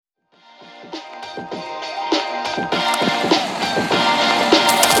Welcome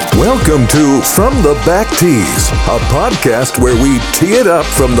to From the Back Tees, a podcast where we tee it up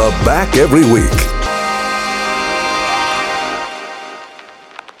from the back every week.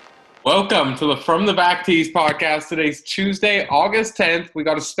 Welcome to the From the Back Tees podcast. Today's Tuesday, August 10th. We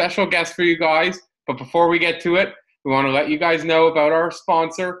got a special guest for you guys, but before we get to it, we want to let you guys know about our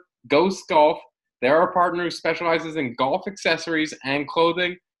sponsor, Ghost Golf. They're our partner who specializes in golf accessories and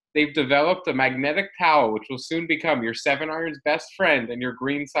clothing. They've developed a magnetic towel, which will soon become your 7-iron's best friend and your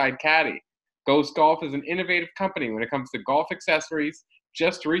greenside caddy. Ghost Golf is an innovative company when it comes to golf accessories,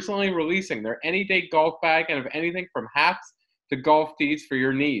 just recently releasing their any-day golf bag and of anything from hats to golf tees for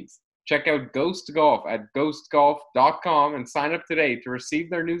your needs. Check out Ghost Golf at ghostgolf.com and sign up today to receive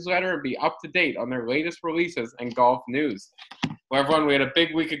their newsletter and be up to date on their latest releases and golf news. Well, everyone, we had a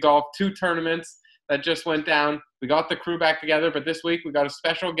big week of golf, 2 tournaments that just went down. We got the crew back together, but this week we got a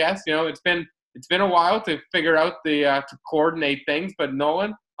special guest. You know, it's been a while to figure out to coordinate things, but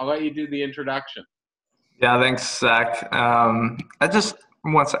Nolan, I'll let you do the introduction. Yeah, thanks, Zach. I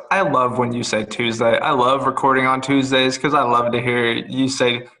love when you say Tuesday. I love recording on Tuesdays because I love to hear you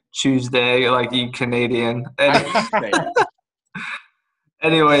say Tuesday like you Canadian.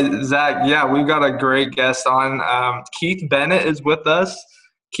 Anyway, Zach, yeah, we've got a great guest on. Keith Bennett is with us.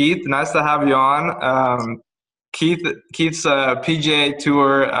 Keith, nice to have you on. Keith's a PGA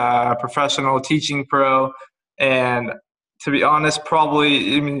Tour professional teaching pro, and to be honest,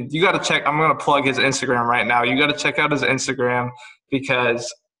 you got to check. I'm going to plug his Instagram right now. You got to check out his Instagram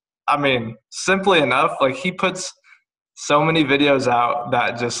because, simply enough, he puts so many videos out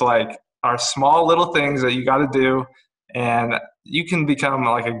that just are small little things that you got to do, and you can become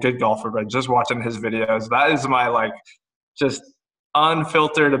a good golfer by just watching his videos. That is my just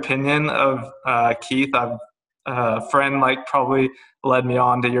unfiltered opinion of Keith. I've a friend probably led me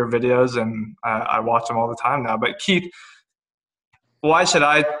on to your videos, and I watch them all the time now. But Keith, why should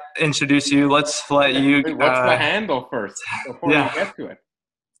I introduce you? Let's let you. What's the handle first before we get to it?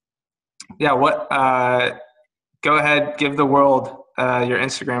 Yeah. Go ahead, give the world your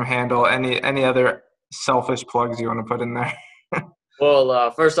Instagram handle. Any other selfish plugs you want to put in there?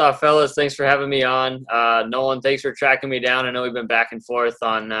 Well, first off, fellas, thanks for having me on. Nolan, thanks for tracking me down. I know we've been back and forth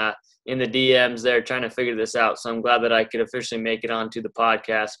on in the DMs there trying to figure this out. So I'm glad that I could officially make it onto the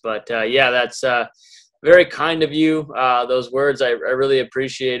podcast. But, that's very kind of you. Those words, I really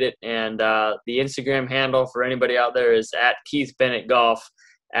appreciate it. And the Instagram handle for anybody out there is at KeithBennettGolf,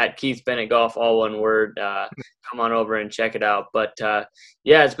 at KeithBennettGolf, all one word. Come on over and check it out. But,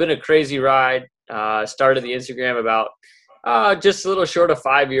 it's been a crazy ride. Started the Instagram about just a little short of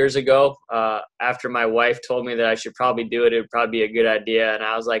 5 years ago, after my wife told me that I should probably do it. It would probably be a good idea. And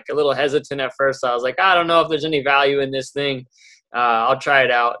I was a little hesitant at first. I was I don't know if there's any value in this thing. I'll try it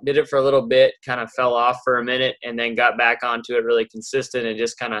out. Did it for a little bit, kind of fell off for a minute, and then got back onto it really consistent and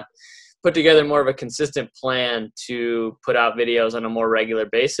just kind of put together more of a consistent plan to put out videos on a more regular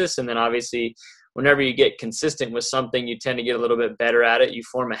basis. And then obviously whenever you get consistent with something, you tend to get a little bit better at it. You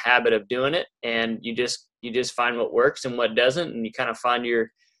form a habit of doing it, and you just find what works and what doesn't, and you kind of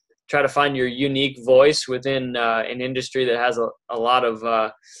try to find your unique voice within an industry that has a lot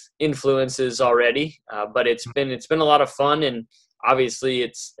of influences already. But it's been a lot of fun, and obviously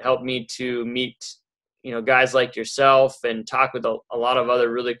it's helped me to meet guys like yourself and talk with a lot of other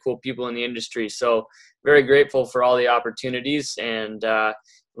really cool people in the industry. So very grateful for all the opportunities, and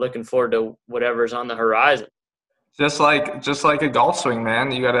looking forward to whatever's on the horizon. Just like a golf swing,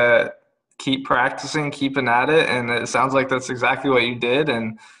 man. You gotta keep practicing, keeping at it, and it sounds like that's exactly what you did.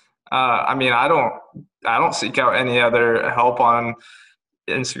 And I don't seek out any other help on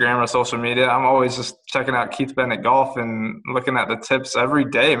Instagram or social media. I'm always just checking out Keith Bennett Golf and looking at the tips every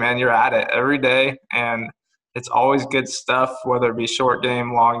day, man. You're at it every day, and it's always good stuff, whether it be short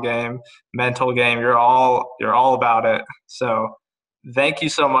game, long game, mental game. You're all about it. So thank you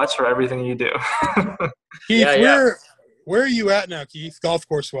so much for everything you do. Keith, where are you at now, Keith, golf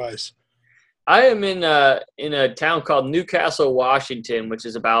course wise? I am in a town called Newcastle, Washington, which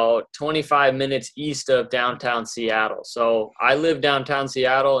is about 25 minutes east of downtown Seattle. So I live downtown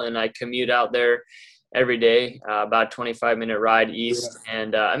Seattle, and I commute out there every day, about a 25-minute ride east. Yeah.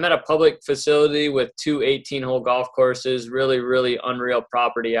 And I'm at a public facility with 2 18-hole golf courses, really, really unreal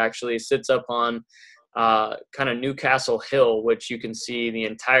property, actually. It sits up on kind of Newcastle Hill, which you can see the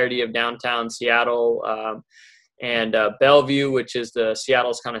entirety of downtown Seattle, and Bellevue, which is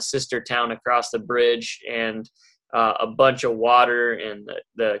Seattle's kind of sister town across the bridge, and a bunch of water and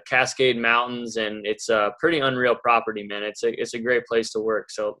the Cascade Mountains, and it's a pretty unreal property, man. It's a great place to work.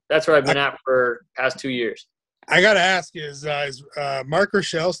 So that's where I've been at for the past 2 years. I got to ask, is Mark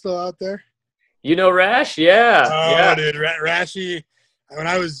Rochelle still out there? You know Rash? Yeah. Oh, dude, Rashi. When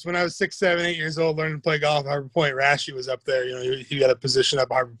I was 6, 7, 8 years old, learning to play golf at Harbor Point, Rashi was up there. You know, he got a position up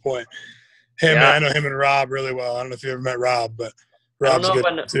at Harbor Point. I know him and Rob really well. I don't know if you ever met Rob, but Rob's good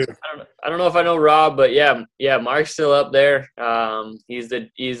too. I don't know if I know Rob, but yeah, Mark's still up there. He's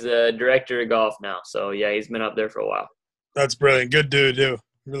the director of golf now. So yeah, he's been up there for a while. That's brilliant. Good dude too.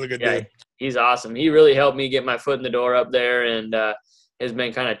 Really good dude. He's awesome. He really helped me get my foot in the door up there, and has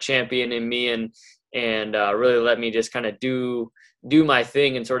been kind of championing me and really let me just kind of do my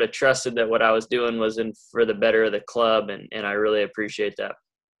thing, and sort of trusted that what I was doing was for the better of the club, and I really appreciate that.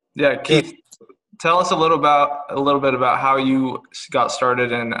 Yeah, Keith, tell us a little bit about how you got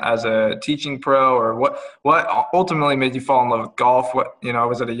started in as a teaching pro, or what ultimately made you fall in love with golf. What,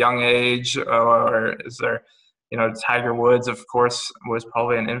 was it a young age, or is there, Tiger Woods, of course, was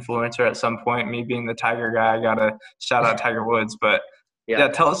probably an influencer at some point. Me being the Tiger guy, I gotta shout out Tiger Woods. But yeah,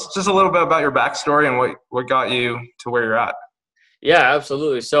 tell us just a little bit about your backstory and what got you to where you're at. Yeah,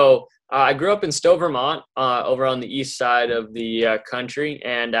 absolutely. So I grew up in Stowe, Vermont, over on the east side of the country,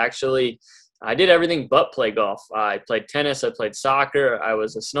 and actually I did everything but play golf. I played tennis, I played soccer, I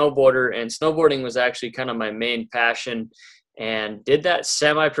was a snowboarder, and snowboarding was actually kind of my main passion, and did that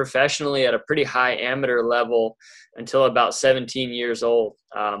semi-professionally at a pretty high amateur level until about 17 years old.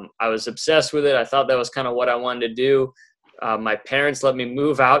 I was obsessed with it. I thought that was kind of what I wanted to do. My parents let me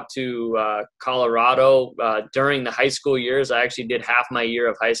move out to Colorado during the high school years. I actually did half my year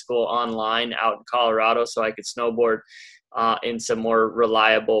of high school online out in Colorado so I could snowboard in some more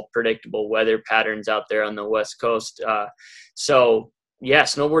reliable, predictable weather patterns out there on the West Coast. So yeah,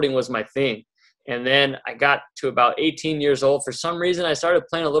 snowboarding was my thing. And then I got to about 18 years old. For some reason, I started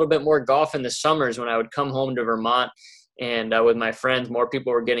playing a little bit more golf in the summers when I would come home to Vermont. And with my friends, more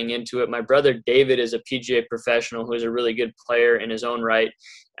people were getting into it. My brother David is a PGA professional who's a really good player in his own right.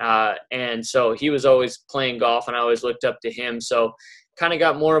 And so he was always playing golf, and I always looked up to him. So kind of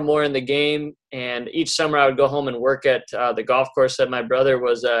got more and more in the game. And each summer I would go home and work at the golf course that my brother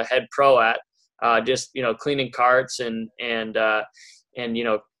was a head pro at, just, cleaning carts and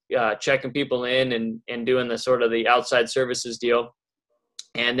checking people in and doing the sort of the outside services deal.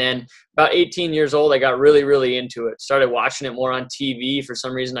 And then about 18 years old, I got really, really into it. Started watching it more on TV. For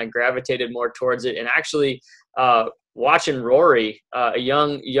some reason, I gravitated more towards it. And actually watching Rory, a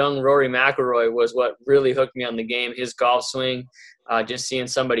young Rory McIlroy, was what really hooked me on the game. His golf swing, just seeing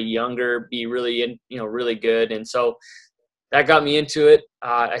somebody younger be really, really good. And so that got me into it.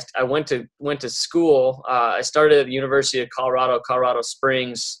 I went to school. I started at the University of Colorado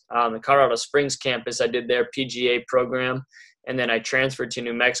Springs, the Colorado Springs campus. I did their PGA program. And then I transferred to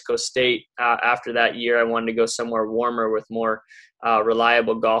New Mexico State after that year. I wanted to go somewhere warmer with more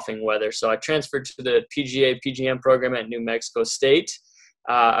reliable golfing weather. So I transferred to the PGM program at New Mexico State.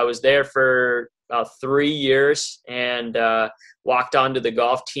 I was there for about 3 years and walked onto the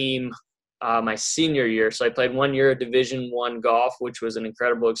golf team my senior year. So I played 1 year of Division I golf, which was an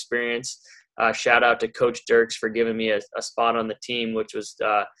incredible experience. Shout out to Coach Dirks for giving me a spot on the team, which was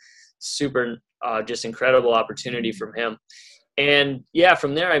super, just incredible opportunity from him. And yeah,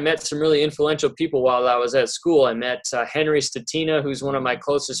 from there I met some really influential people while I was at school. I met Henry Statina, who's one of my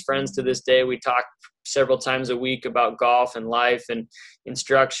closest friends to this day. We talk several times a week about golf and life and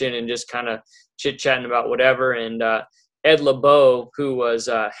instruction and just kind of chit-chatting about whatever. And Ed LeBeau, who was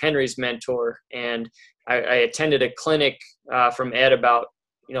Henry's mentor. And I attended a clinic from Ed about,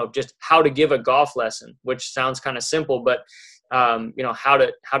 just how to give a golf lesson, which sounds kind of simple, but how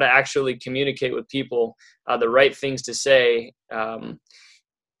to actually communicate with people, the right things to say,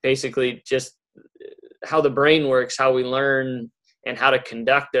 basically just how the brain works, how we learn, and how to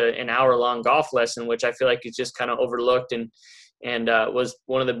conduct an hour-long golf lesson, which I feel like is just kind of overlooked and was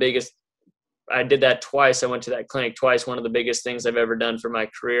one of the biggest. I did that twice. I went to that clinic twice. One of the biggest things I've ever done for my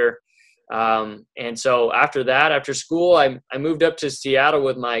career. And so after that, after school, I moved up to Seattle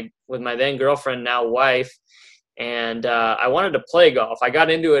with my then girlfriend, now wife. And I wanted to play golf. I got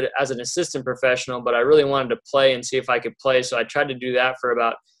into it as an assistant professional, but I really wanted to play and see if I could play. So I tried to do that for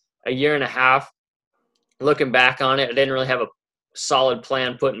about a year and a half. Looking back on it, I didn't really have a solid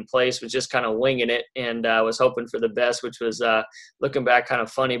plan put in place, was just kind of winging it, and I was hoping for the best, which was looking back kind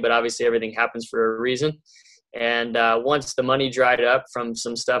of funny, but obviously everything happens for a reason. And once the money dried up from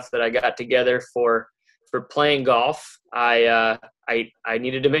some stuff that I got together for playing golf, I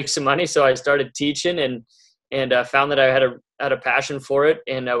needed to make some money, so I started teaching and found that I had a passion for it,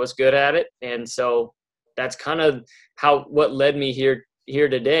 and I was good at it. And so that's kind of what led me here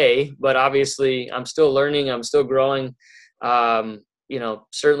today. But obviously I'm still learning, I'm still growing.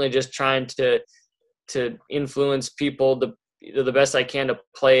 Certainly just trying to influence people the best I can to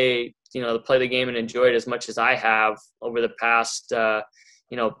play to play the game and enjoy it as much as I have over the past,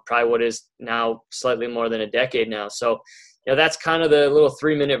 probably what is now slightly more than a decade now. So, that's kind of the little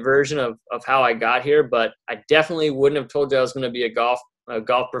 3-minute version of how I got here, but I definitely wouldn't have told you I was going to be a golf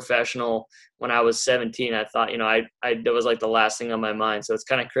professional when I was 17. I thought, that was like the last thing on my mind. So it's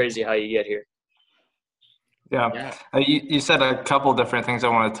kind of crazy how you get here. Yeah. You said a couple different things I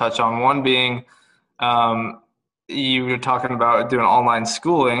want to touch on. One being, you were talking about doing online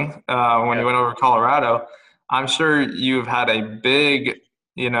schooling when you went over to Colorado. I'm sure you've had a big,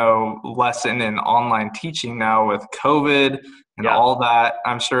 lesson in online teaching now with COVID and all that.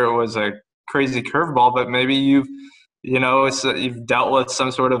 I'm sure it was a crazy curveball, but maybe you've dealt with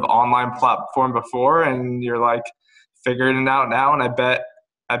some sort of online platform before and you're like figuring it out now. And I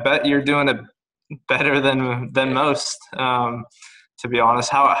bet you're doing it better than most, to be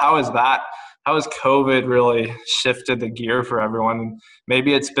honest. How is that? How has COVID really shifted the gear for everyone?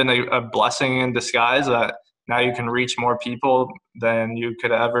 Maybe it's been a blessing in disguise that now you can reach more people than you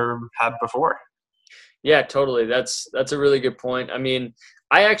could ever had before. Yeah, totally. That's a really good point. I mean,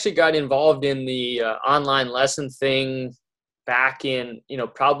 I actually got involved in the online lesson thing back in,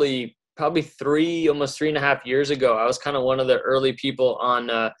 probably almost 3.5 years ago. I was kind of one of the early people on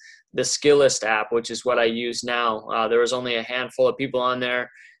the Skillist app, which is what I use now. There was only a handful of people on there,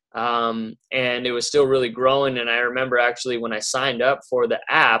 and it was still really growing. And I remember actually when I signed up for the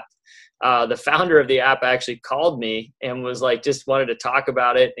app, the founder of the app actually called me and was like, just wanted to talk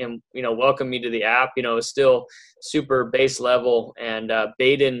about it and, welcome me to the app. It was still super base level. And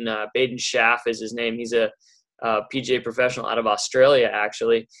Baden Schaff is his name. He's a PGA professional out of Australia,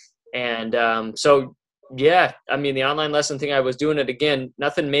 actually. And so, yeah, I mean, the online lesson thing, I was doing it again,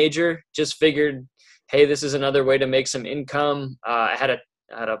 nothing major, just figured, hey, this is another way to make some income. I had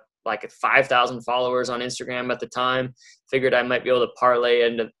like 5,000 followers on Instagram at the time. Figured I might be able to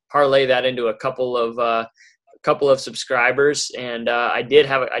parlay that into a couple of subscribers, and I did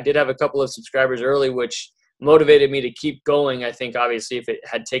have a couple of subscribers early, which motivated me to keep going. I think obviously if it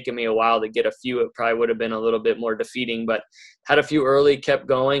had taken me a while to get a few, it probably would have been a little bit more defeating. But had a few early, kept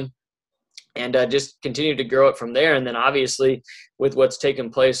going, and just continued to grow it from there. And then obviously with what's taken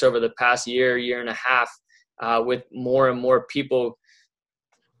place over the past year and a half, with more and more people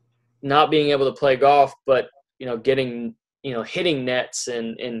not being able to play golf, but getting hitting nets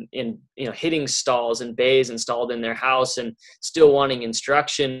and hitting stalls and bays installed in their house and still wanting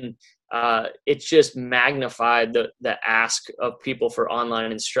instruction, it's just magnified the ask of people for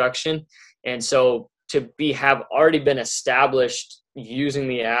online instruction. And so to have already been established using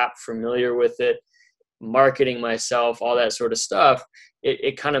the app, familiar with it, marketing myself, all that sort of stuff,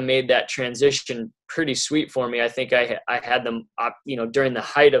 it kind of made that transition pretty sweet for me. I think I had them, during the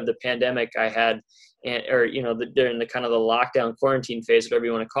height of the pandemic, during the kind of the lockdown quarantine phase, whatever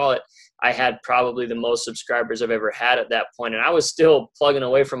you want to call it, I had probably the most subscribers I've ever had at that point. And I was still plugging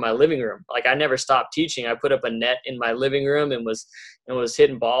away from my living room. Like, I never stopped teaching. I put up a net in my living room and was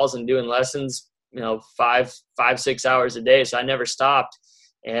hitting balls and doing lessons, 5-6 hours a day. So I never stopped.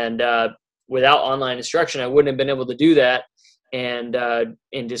 And without online instruction, I wouldn't have been able to do that and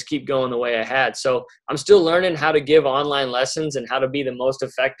just keep going the way I had. So I'm still learning how to give online lessons and how to be the most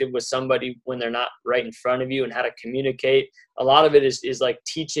effective with somebody when they're not right in front of you, and how to communicate. A lot of it is like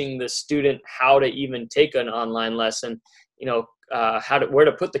teaching the student how to even take an online lesson, where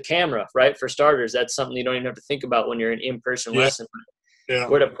to put the camera, right? For starters, that's something you don't even have to think about when you're an in-person lesson. Yeah.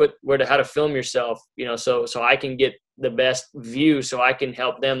 How to film yourself, so I can get the best view, so I can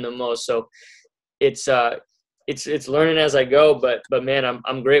help them the most. So it's learning as I go, but man,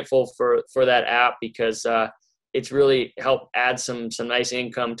 I'm grateful for that app, because it's really helped add some nice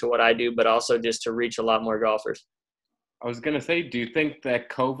income to what I do, but also just to reach a lot more golfers. I was going to say, do you think that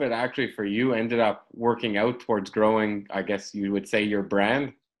COVID actually for you ended up working out towards growing, I guess you would say, your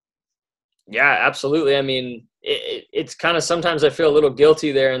brand? Yeah, absolutely. I mean, it's kind of, sometimes I feel a little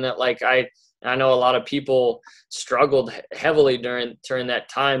guilty there, in that, like, I know a lot of people struggled heavily during that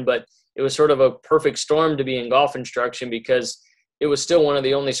time, but it was sort of a perfect storm to be in golf instruction, because it was still one of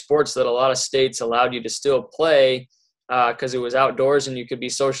the only sports that a lot of states allowed you to still play, because it was outdoors and you could be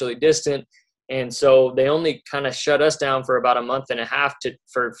socially distant. And so they only kind of shut us down for about a month and a half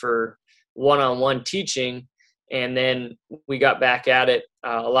for one-on-one teaching. And then we got back at it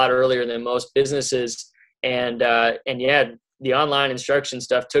a lot earlier than most businesses. And yeah, the online instruction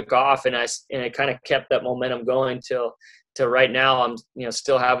stuff took off, and it kind of kept that momentum going till right now. I'm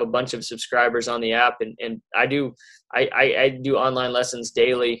still have a bunch of subscribers on the app, and I do online lessons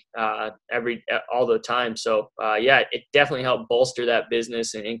daily, all the time. So yeah, it definitely helped bolster that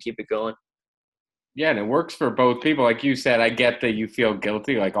business and keep it going. Yeah, and it works for both people. Like you said, I get that you feel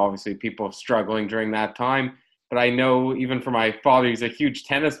guilty. Like obviously people struggling during that time. But I know even for my father, he's a huge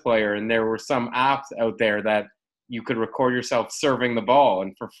tennis player, and there were some apps out there that you could record yourself serving the ball,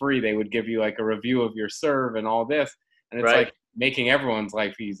 and for free they would give you like a review of your serve and all this. And it's Right. like making everyone's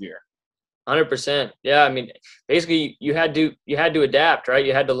life easier. 100%. Yeah, I mean, basically you had to adapt, right?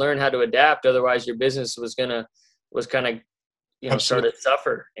 You had to learn how to adapt, otherwise your business was kind of start Absolutely. to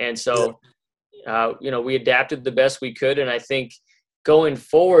suffer. And so we adapted the best we could. And I think going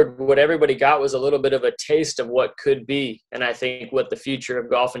forward, what everybody got was a little bit of a taste of what could be. And I think what the future of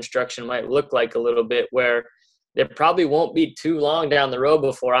golf instruction might look like a little bit, where there probably won't be too long down the road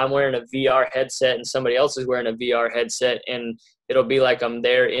before I'm wearing a VR headset and somebody else is wearing a VR headset, and it'll be like I'm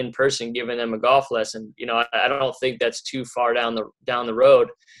there in person giving them a golf lesson. I don't think that's too far down the road.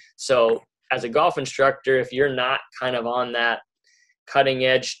 So as a golf instructor, if you're not kind of on that cutting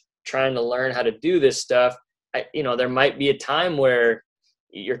edge trying to learn how to do this stuff, there might be a time where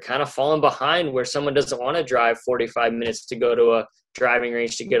you're kind of falling behind, where someone doesn't want to drive 45 minutes to go to a driving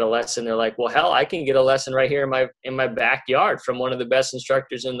range to get a lesson. They're like, well, hell, I can get a lesson right here in my backyard from one of the best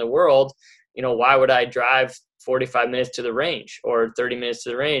instructors in the world. Why would I drive 45 minutes to the range or 30 minutes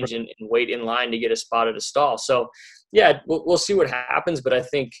to the range and wait in line to get a spot at a stall? So yeah, we'll see what happens. But I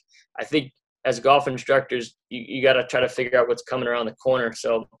think as golf instructors, you got to try to figure out what's coming around the corner.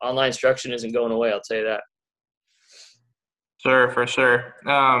 So online instruction isn't going away. I'll tell you that. Sure, for sure.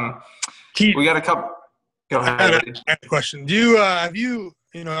 Keith, We got a couple. Go I ahead. had a question. Do you have you?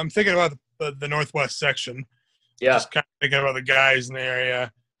 I'm thinking about the Northwest section. Yeah. Just kind of thinking about the guys in the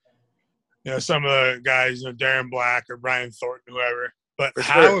area. Some of the guys, Darren Black or Brian Thornton, whoever. But For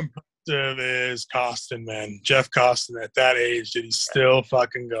how sure. impressive is Costin, man? Jeff Costin at that age, that he's still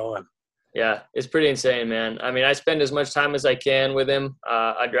fucking going. Yeah, it's pretty insane, man. I mean, I spend as much time as I can with him.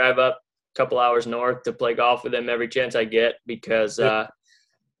 I drive up a couple hours north to play golf with him every chance I get, because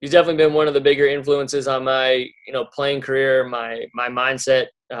he's definitely been one of the bigger influences on my, playing career, my mindset.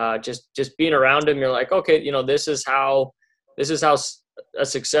 Just being around him, you're like, okay, this is how a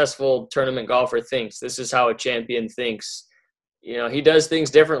successful tournament golfer thinks. This is how a champion thinks. He does things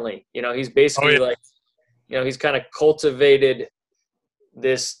differently. He's basically he's kind of cultivated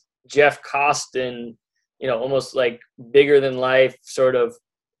this Jeff Costin, almost like bigger than life sort of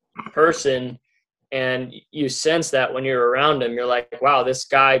person. And you sense that when you're around him. You're like, wow, this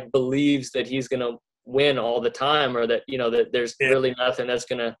guy believes that he's going to win all the time, or that, that there's really nothing that's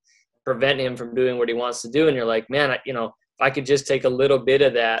going to prevent him from doing what he wants to do. And you're like, man, if I could just take a little bit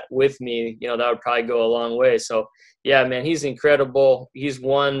of that with me, that would probably go a long way. So yeah, man, he's incredible. He's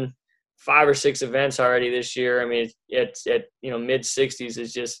won 5 or 6 events already this year. I mean, it's at mid 60s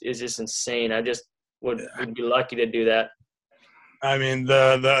is just insane. I just would be lucky to do that. I mean,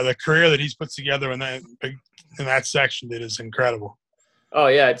 the career that he's put together in that section, dude, is incredible. Oh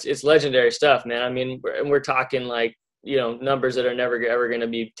yeah, it's legendary stuff, man. I mean, we're talking like numbers that are never ever going to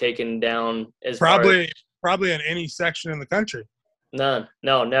be taken down. Probably in any section in the country. None,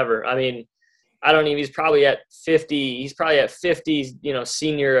 no, never. I mean, I don't even. He's probably at 50. He's probably at 50.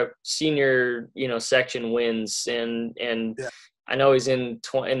 Senior section wins, and yeah. I know he's in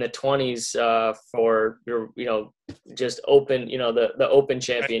the 20s for just open. The open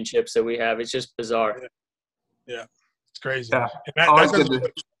championships that we have. It's just bizarre. Yeah, it's crazy. Yeah.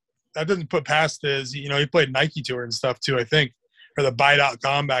 That doesn't put past his. He played Nike Tour and stuff too, I think, or the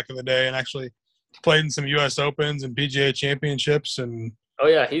Buy.com back in the day, and actually played in some U.S. Opens and PGA championships. And oh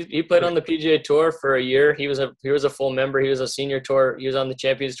yeah, he played on the PGA Tour for a year. He was a full member. He was a senior tour. He was on the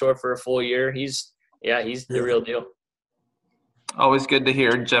Champions Tour for a full year. He's the real deal. Always good to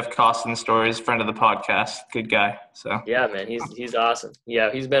hear Jeff Costin stories. Friend of the podcast, good guy. So yeah, man, he's awesome. Yeah,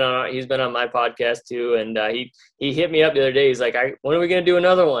 he's been on my podcast too, and he hit me up the other day. He's like, when are we gonna do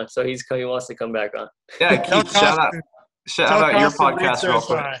another one? So he wants to come back on. Yeah, Keith, shout out your podcast real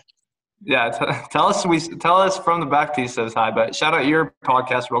quick. Yeah, tell us from the back tee says hi, but shout out your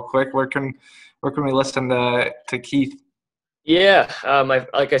podcast real quick. Where can we listen to Keith? Yeah,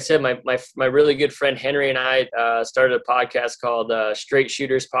 like I said, my really good friend Henry and I started a podcast called Straight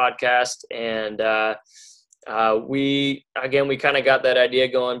Shooters Podcast, and we kind of got that idea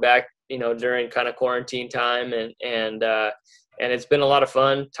going back, during kind of quarantine time, and it's been a lot of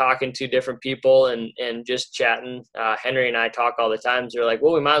fun talking to different people and just chatting. Henry and I talk all the time. So we're like,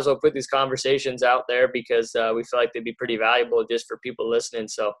 well, we might as well put these conversations out there because we feel like they'd be pretty valuable just for people listening.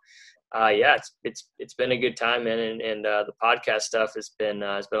 So. Yeah, it's been a good time, man, and the podcast stuff has been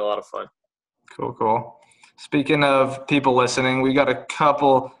a lot of fun. Cool. Speaking of people listening, we got a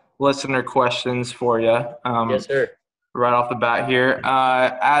couple listener questions for you. Yes, sir. right off the bat here.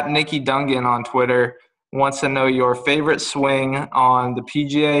 At Nikki Dungan on Twitter wants to know your favorite swing on the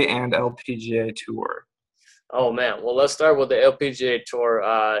PGA and LPGA Tour. Oh, man. Well, let's start with the LPGA Tour.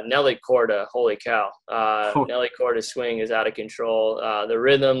 Nelly Korda, holy cow. Nelly Korda's swing is out of control. The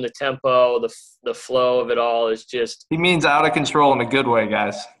rhythm, the tempo, the flow of it all is just – He means out of control in a good way,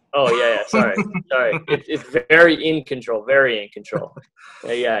 guys. Oh, yeah. Sorry. It's very in control, very in control.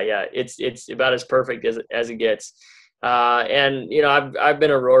 Yeah. It's about as perfect as it gets. And, you know, I've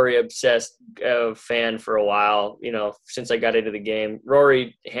been a Rory obsessed fan for a while, you know, since I got into the game.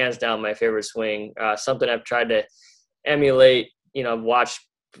 Rory, hands down, my favorite swing, something I've tried to emulate. You know, I've watched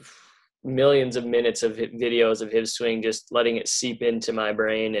millions of minutes of videos of his swing, just letting it seep into my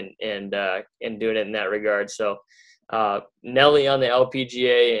brain and doing it in that regard. So Nelly on the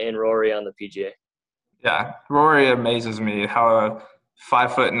LPGA and Rory on the PGA. Yeah, Rory amazes me how a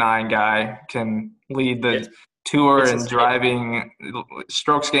 5'9" guy can lead the tour and driving,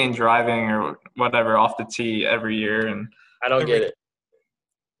 strokes gain driving or whatever off the tee every year. And I don't get it.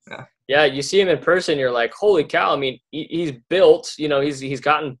 Yeah, you see him in person, you're like, holy cow. I mean, he's built, you know, he's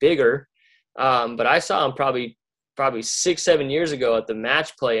gotten bigger. But I saw him probably 6-7 years ago at the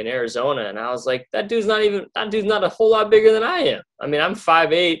match play in Arizona, and I was like, that dude's not a whole lot bigger than I am. I mean, I'm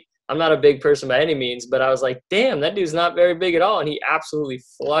 5'8". I'm not a big person by any means, but I was like, damn, that dude's not very big at all. And he absolutely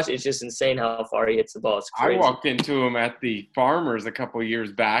flushed. It's just insane how far he hits the ball. It's crazy. I walked into him at the Farmers a couple of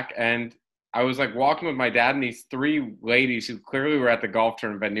years back, and I was like walking with my dad, and these three ladies who clearly were at the golf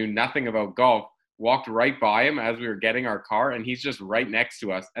tournament but knew nothing about golf walked right by him as we were getting our car, and he's just right next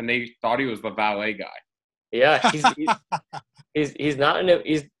to us, and they thought he was the valet guy. Yeah, he's not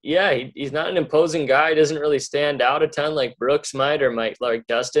an imposing guy. He doesn't really stand out a ton like Brooks might or like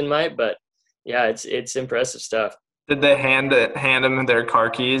Dustin might, but yeah, it's impressive stuff. Did they hand him their car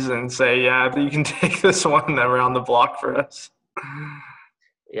keys and say, yeah, you can take this one around the block for us?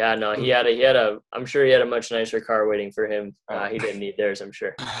 Yeah, no, he had a I'm sure he had a much nicer car waiting for him. He didn't need theirs, I'm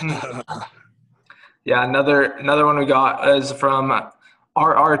sure. Yeah, another one we got is from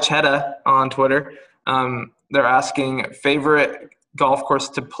RR Chetta on Twitter. They're asking favorite golf course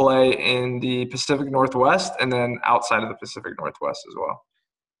to play in the Pacific Northwest and then outside of the Pacific Northwest as well.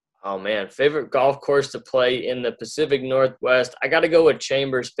 Oh, man, favorite golf course to play in the Pacific Northwest. I got to go with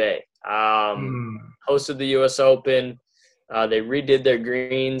Chambers Bay. Hosted the U.S. Open. They redid their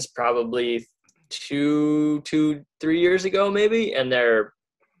greens probably 2-3 years ago maybe, and they're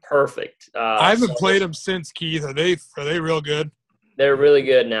perfect. I haven't played them since, Keith. Are they real good? They're really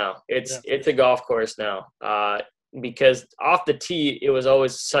good now. It's a golf course now. Because off the tee, it was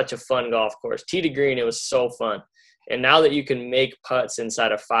always such a fun golf course. Tee to green, it was so fun. And now that you can make putts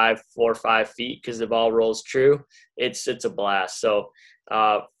inside of 4 or 5 feet because the ball rolls true, it's a blast. So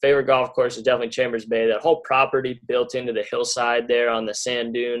favorite golf course is definitely Chambers Bay. That whole property built into the hillside there on the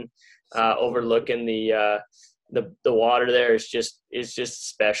sand dune, overlooking the water there is just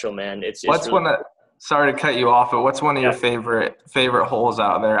special, man. Sorry to cut you off, but what's one of your favorite holes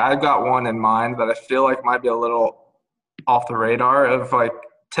out there? I've got one in mind that I feel like might be a little off the radar of like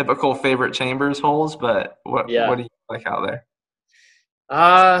typical favorite Chambers holes, but what do you like out there?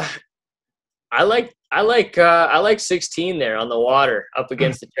 I like 16 there on the water up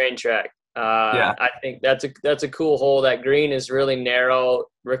against the train track. I think that's a cool hole. That green is really narrow,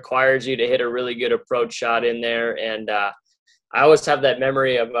 requires you to hit a really good approach shot in there, and I always have that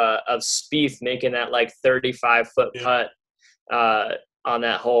memory of Spieth making that like 35-foot putt on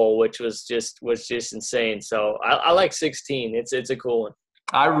that hole, which was just insane. So I like 16. It's a cool one.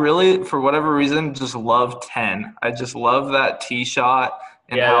 I really, for whatever reason, just love 10. I just love that tee shot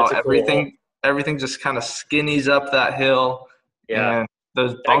and how everything just kind of skinnies up that hill. Yeah. And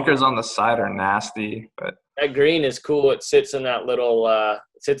those bunkers on the side are nasty, but that green is cool. It sits in that little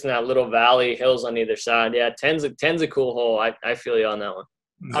valley, hills on either side. Yeah, 10's a cool hole. I feel you on that one.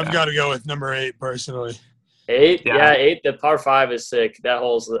 I've got to go with number 8 personally. 8? Yeah, 8. The par 5 is sick.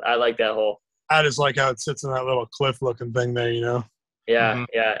 I like that hole. I just like how it sits in that little cliff-looking thing there, you know? Yeah,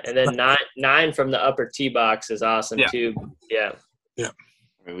 yeah. And then 9 from the upper tee box is awesome too. Yeah. Yeah.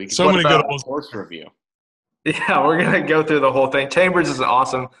 I mean, so many good holes. Course review. Yeah, we're gonna go through the whole thing. Chambers is an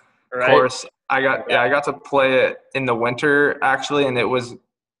awesome course. I got to play it in the winter actually, and it was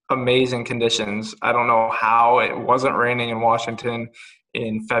amazing conditions. I don't know how it wasn't raining in Washington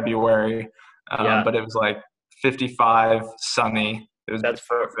in February, but it was like 55, sunny. That's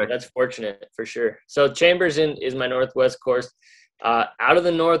perfect. That's fortunate for sure. So Chambers is my Northwest course. Out of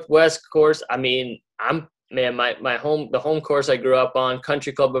the Northwest course, I mean, the home course I grew up on,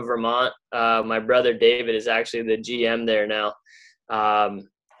 Country Club of Vermont. My brother David is actually the GM there now.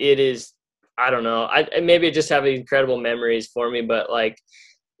 It is I don't know. Maybe it just have incredible memories for me, but like,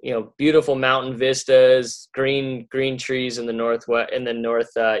 beautiful mountain vistas, green trees in the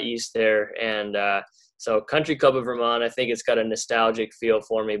northeast there, and so Country Club of Vermont. I think it's got a nostalgic feel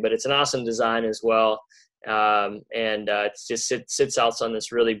for me, but it's an awesome design as well, and it just sits out on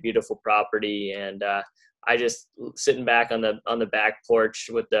this really beautiful property, and I just sitting back on the back porch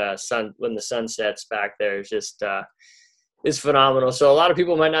with the sun when the sun sets back there is just. Is phenomenal. So a lot of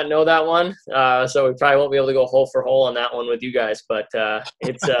people might not know that one. So we probably won't be able to go hole for hole on that one with you guys, but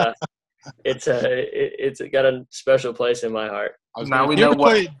it's got a special place in my heart. Now we know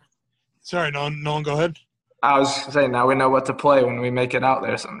what. Sorry, no one, go ahead. I was saying, now we know what to play when we make it out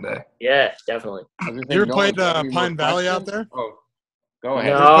there someday. Yeah, definitely. You ever played Pine Valley out there? Oh, go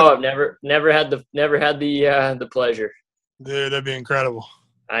ahead. No, I've never had the pleasure. Dude, that'd be incredible.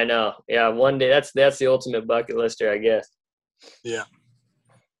 I know. Yeah, one day that's the ultimate bucket lister, I guess. Yeah.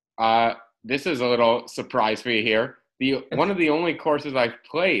 This is a little surprise for you here. One of the only courses I've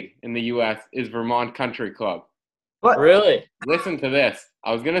played in the U.S. is Vermont Country Club. What? Really? Listen to this.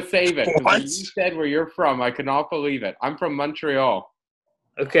 I was gonna save it because when you said where you're from, I could not believe it. I'm from Montreal.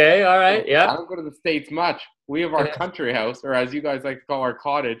 Okay. All right. Yeah. I don't go to the States much. We have our country house, or as you guys like to call our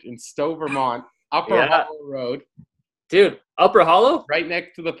cottage, in Stowe, Vermont, Upper Hollow Road. Dude, Upper Hollow? Right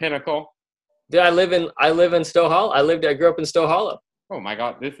next to the Pinnacle. Dude, I live in Stowe Hollow. I grew up in Stowe Hollow. Oh my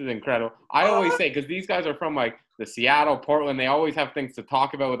God, this is incredible. I always say, because these guys are from like the Seattle, Portland, they always have things to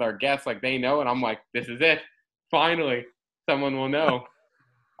talk about with our guests, like they know, and I'm like, this is it. Finally, someone will know.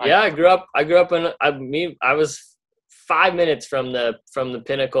 Yeah, I grew up I was 5 minutes from the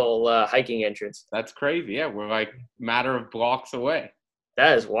Pinnacle hiking entrance. That's crazy. Yeah, we're like matter of blocks away.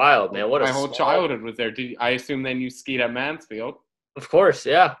 That is wild, man. My whole childhood was there. I assume then you skied at Mansfield. Of course,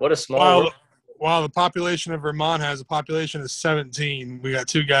 yeah. What a small world. While the population of Vermont has a population of 17, we got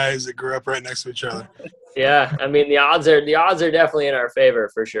two guys that grew up right next to each other. Yeah, I mean the odds are definitely in our favor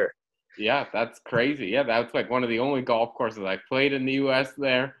for sure. Yeah, that's crazy. Yeah, that's like one of the only golf courses I've played in the U.S.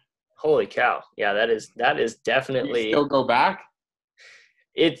 there. Holy cow! Yeah, that is definitely. You still go back?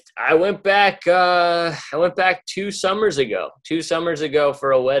 I went back 2 summers ago. 2 summers ago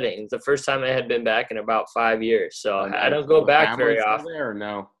for a wedding. It's the first time I had been back in about 5 years. So I don't go back very often. There or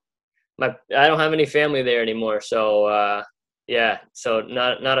no? I don't have any family there anymore. So yeah, so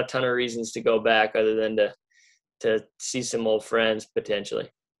not a ton of reasons to go back other than to see some old friends potentially.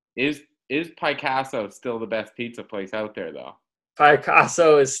 Is Picasso still the best pizza place out there though?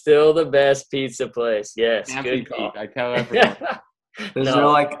 Picasso is still the best pizza place. Yes, good call. I tell everyone.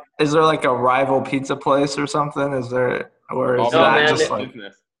 Is there like a rival pizza place or something? Is there, or is just like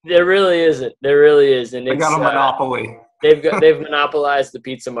business? There really isn't. There really isn't. They got a monopoly. They've monopolized the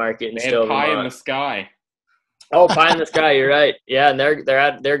pizza market. They had pie in the sky. Oh, pie in the sky. You're right. Yeah, and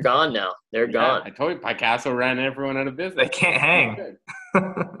they're gone now. They're gone. I told you, Picasso ran everyone out of business. They can't hang.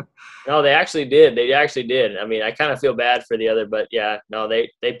 No, they actually did. I mean, I kind of feel bad for the other, but yeah, no, they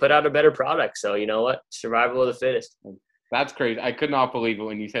put out a better product. So you know what? Survival of the fittest. That's crazy. I could not believe it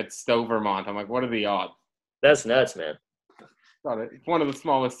when you said Stowe, Vermont. I'm like, what are the odds? That's nuts, man. It's one of the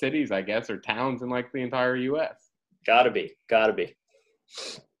smallest cities, I guess, or towns in like the entire U.S. Gotta be.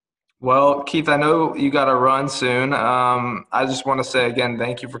 Well, Keith, I know you got to run soon. I just want to say again,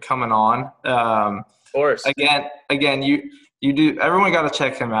 thank you for coming on. Of course. Again, you do. Everyone got to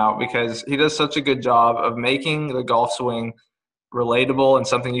check him out because he does such a good job of making the golf swing relatable and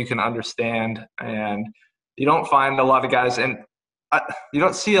something you can understand. And you don't find a lot of guys, and you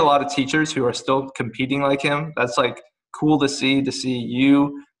don't see a lot of teachers who are still competing like him. That's like cool to see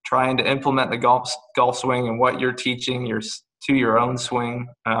you trying to implement the golf swing and what you're teaching to your own swing.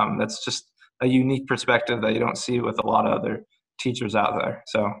 That's just a unique perspective that you don't see with a lot of other teachers out there.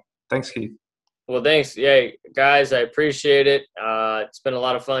 So thanks, Keith. Well, thanks. Yeah, guys, I appreciate it. It's been a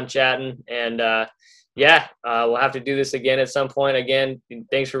lot of fun chatting, and we'll have to do this again at some point. Again,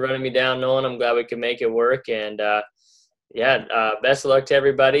 thanks for running me down, Nolan. I'm glad we can make it work, and best of luck to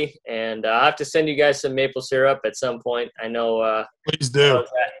everybody. And I'll have to send you guys some maple syrup at some point. I know. Please do.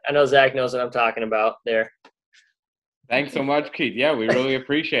 I know Zach knows what I'm talking about there. Thanks so much, Keith. Yeah, we really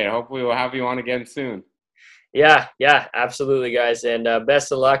appreciate it. Hopefully we'll have you on again soon. Yeah, absolutely, guys. And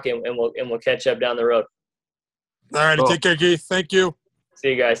best of luck, and we'll catch up down the road. All right, Take care, Keith. Thank you. See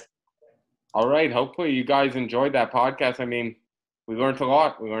you guys. All right. Hopefully you guys enjoyed that podcast. I mean, we learned a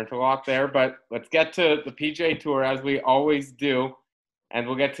lot. There, but let's get to the PGA Tour as we always do. And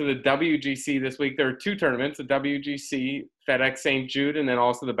we'll get to the WGC this week. There are 2 tournaments, the WGC, FedEx St. Jude, and then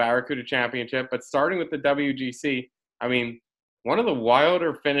also the Barracuda Championship. But starting with the WGC, I mean, one of the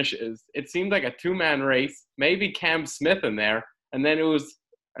wilder finishes, it seemed like a 2-man race, maybe Cam Smith in there. And then it was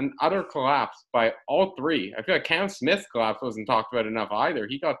an utter collapse by all three. I feel like Cam Smith's collapse wasn't talked about enough either.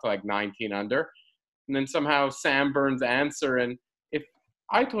 He got to like 19 under. And then somehow Sam Burns answer. And if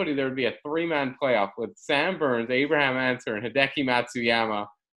I told you there would be a three-man playoff with Sam Burns, Abraham Answer, and Hideki Matsuyama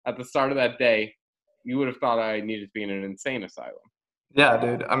at the start of that day, you would have thought I needed to be in an insane asylum. Yeah,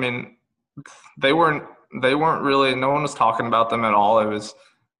 dude. I mean, they weren't really – no one was talking about them at all. It was,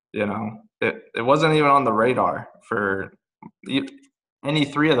 it wasn't even on the radar for any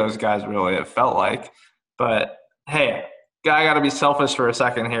three of those guys, really, it felt like. But, hey, I got to be selfish for a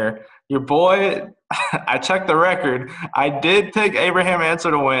second here. Your boy – I checked the record. I did pick Abraham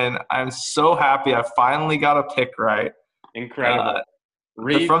Answer to win. I'm so happy I finally got a pick right. Incredible.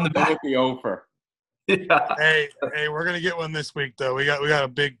 Reed from the back. with the over. Yeah. Hey, we're gonna get one this week though. We got a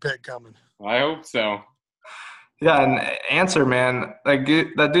big pick coming. I hope so. Yeah, and Answer, man,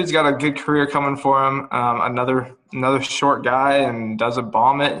 that dude's got a good career coming for him. Another short guy and doesn't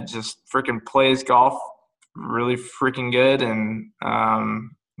bomb it. Just freaking plays golf really freaking good, and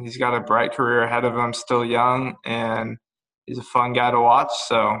he's got a bright career ahead of him. Still young, and he's a fun guy to watch.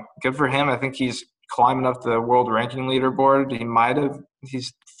 So good for him. I think he's climbing up the world ranking leaderboard.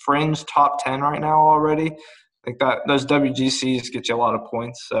 He's fringe top 10 right now already. Like that, those WGCs get you a lot of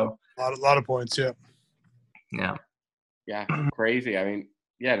points. So a lot of points, yeah. Yeah, crazy. I mean,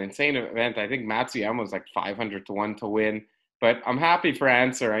 yeah, an insane event. I think Matsuyama was like 500 to 1 to win. But I'm happy for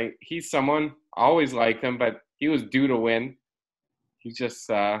Answer. He's someone I always liked him, but he was due to win. He's just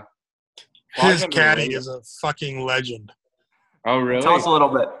his caddy is a fucking legend. Oh, really? Tell us a little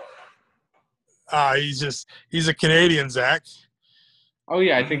bit. He's a Canadian, Zach. Oh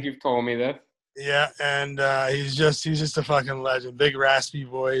yeah, I think you've told me this. Yeah, and he's just a fucking legend. Big raspy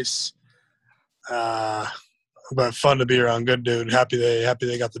voice. But fun to be around. Good dude. Happy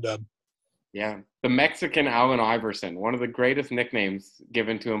they got the dub. Yeah. The Mexican Allen Iverson, one of the greatest nicknames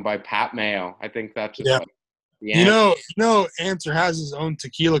given to him by Pat Mayo. I think that's just you know, Answer has his own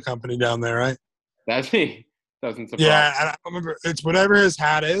tequila company down there, right? Does he? Doesn't surprise. Yeah, I remember it's whatever his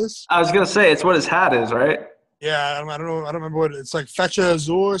hat is. I was gonna say it's what his hat is, right? Yeah, I don't know. I don't remember what it's like. Fecha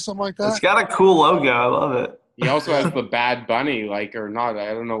Azul or something like that. It's got a cool logo. I love it. He also has the bad bunny, or not.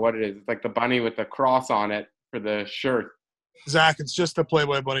 I don't know what it is. It's like the bunny with the cross on it for the shirt. Zach, it's just a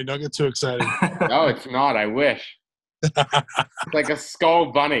Playboy bunny. Don't get too excited. No, it's not. I wish. It's like a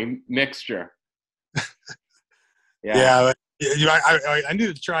skull bunny mixture. Yeah. I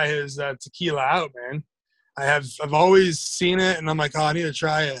need to try his tequila out, man. I've always seen it, and I'm like, I need to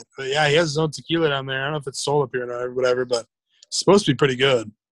try it. But yeah, he has his own tequila down there. I don't know if it's sold up here or whatever, but it's supposed to be pretty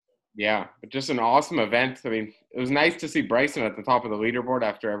good. Yeah, but just an awesome event. I mean, it was nice to see Bryson at the top of the leaderboard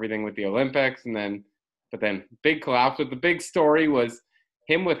after everything with the Olympics, but then big collapse. But the big story was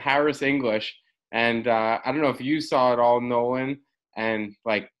him with Harris English, and I don't know if you saw it all, Nolan, and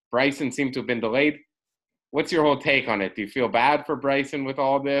Bryson seemed to have been delayed. What's your whole take on it? Do you feel bad for Bryson with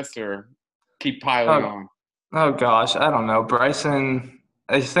all this, or keep piling on? Oh, gosh. I don't know. Bryson,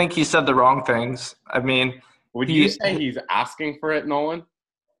 I think he said the wrong things. I mean – Would you say he's asking for it, Nolan?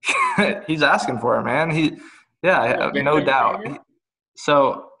 He's asking for it, man. No doubt.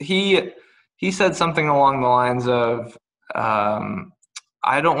 So he said something along the lines of,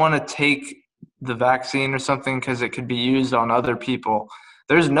 I don't want to take the vaccine or something because it could be used on other people.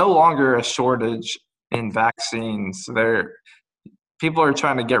 There's no longer a shortage in vaccines. People are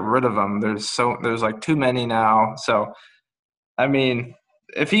trying to get rid of them. There's like too many now. So, I mean,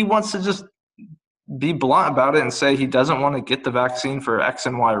 if he wants to just be blunt about it and say he doesn't want to get the vaccine for X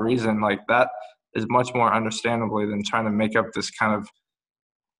and Y reason, like that is much more understandably than trying to make up this kind of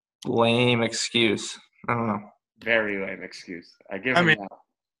lame excuse. I don't know. Very lame excuse. I mean,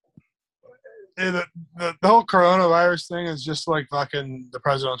 the whole coronavirus thing is just like fucking the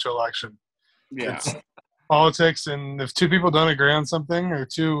presidential election. Yeah. It's politics, and if two people don't agree on something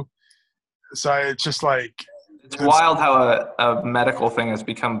it's just like it's wild how a medical thing has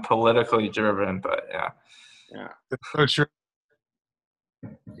become politically driven, but yeah. It's so true.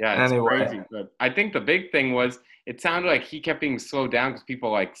 Yeah, it's anyway. Crazy. But I think the big thing was it sounded like he kept being slowed down because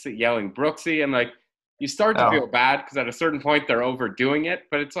people yelling Brooksy, and you start to feel bad because at a certain point they're overdoing it,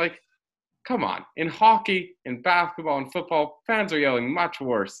 but it's like, come on. In hockey, in basketball, and football, fans are yelling much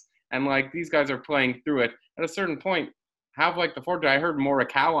worse, and these guys are playing through it. At a certain point, have the fortune. I heard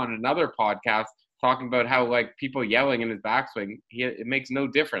Morikawa on another podcast talking about how people yelling in his backswing, it makes no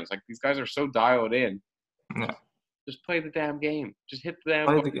difference. These guys are so dialed in. Yeah. Just play the damn game. Just hit the damn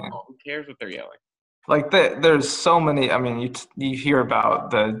ball. Who cares what they're yelling? There's so many. I mean, you hear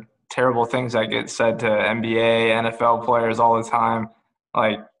about the terrible things that get said to NBA, NFL players all the time.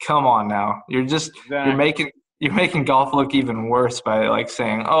 Come on now. You're you're making golf look even worse by like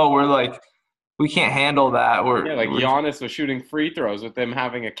saying, "Oh, we can't handle that." We're Giannis was shooting free throws with them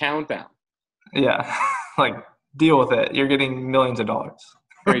having a countdown. Yeah, like deal with it. You're getting millions of dollars.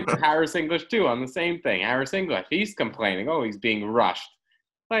 Great for Harris English too on the same thing. Harris English, he's complaining, oh, he's being rushed.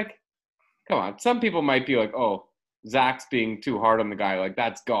 Like, come on. Some people might be like, oh, Zach's being too hard on the guy. Like,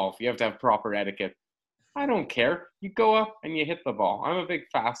 that's golf. You have to have proper etiquette. I don't care. You go up and you hit the ball. I'm a big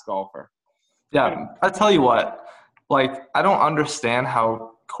fast golfer. Yeah, I tell you what, like, I don't understand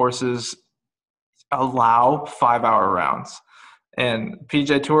how courses allow 5-hour rounds. And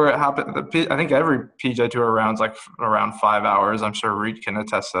PJ Tour happened. I think every PJ Tour round's like around 5 hours. I'm sure Reed can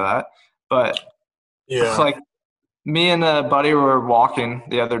attest to that. But Yeah. like me and a buddy were walking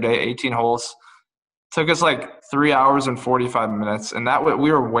the other day, 18 holes. Took us like 3 hours and 45 minutes, and that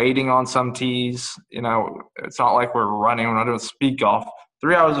we were waiting on some tees. You know, it's not like we're running. We're not doing speed golf.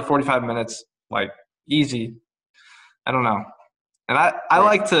 3 hours and 45 minutes, like easy. I don't know. And I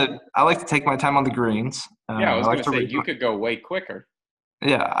like to take my time on the greens. Yeah, I was going to say, you could go way quicker.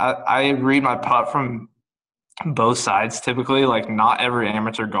 Yeah, I read my putt from both sides typically. Like, not every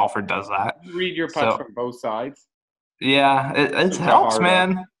amateur golfer does that. You read your putts from both sides? Yeah, it helps,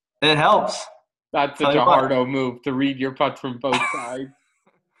 man. It helps. That's such a hardo move, to read your putts from both sides.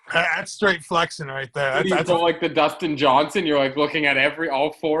 That's straight flexing right there. That's like the Dustin Johnson. You're like looking at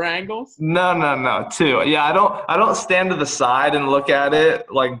all four angles. No, two. Yeah, I don't stand to the side and look at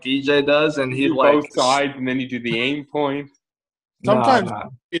it like DJ does, and he like both sides, and then you do the aim point. Sometimes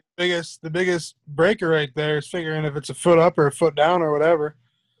the biggest breaker right there is figuring if it's a foot up or a foot down or whatever.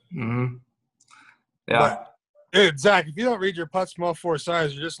 Mm-hmm. Yeah. But, dude, Zach, if you don't read your putts from all four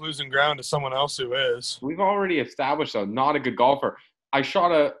sides, you're just losing ground to someone else who is. We've already established, though, not a good golfer. I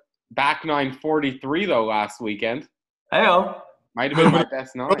shot a back 943 though last weekend. Hey-o. Might have been my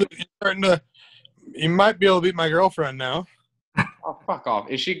best nine. You might be able to beat my girlfriend now. Oh, fuck off!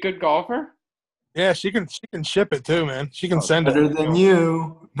 Is she a good golfer? Yeah, she can ship it too, man. She can send better it. Than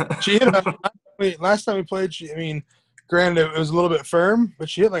you. She hit it. Last time we played, granted it was a little bit firm, but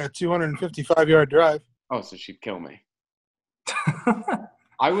she hit like a 255-yard drive. Oh, so she'd kill me.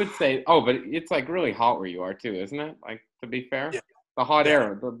 I would say, but it's like really hot where you are too, isn't it? Like, to be fair, the hot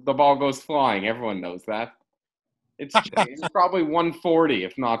air, the ball goes flying. Everyone knows that. It's probably 140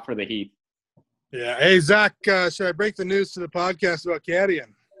 if not for the heat. Yeah. Hey, Zach, should I break the news to the podcast about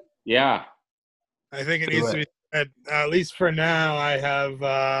caddying? Yeah. I think it needs to be said. At least for now, I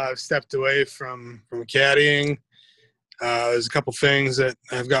have stepped away from caddying. There's a couple things that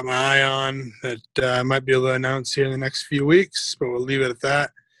I've got my eye on that I might be able to announce here in the next few weeks, but we'll leave it at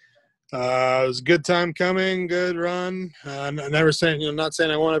that. It was a good time coming, good run. Never saying, not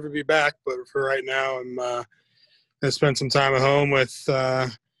saying I won't ever be back, but for right now, I'm going to spend some time at home with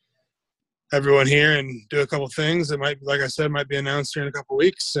everyone here and do a couple things that might, like I said, might be announced here in a couple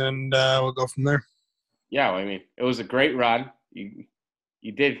weeks, and we'll go from there. Yeah, I mean, it was a great run. You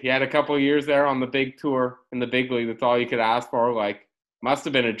had a couple of years there on the big tour in the big league. That's all you could ask for. Like, must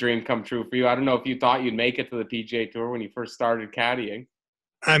have been a dream come true for you. I don't know if you thought you'd make it to the PGA Tour when you first started caddying.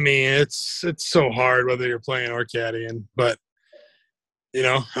 I mean, it's so hard whether you're playing or caddying, but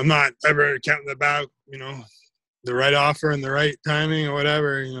I'm not ever counting about the right offer and the right timing or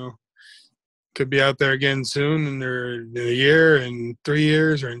whatever. Could be out there again soon, in a year, in 3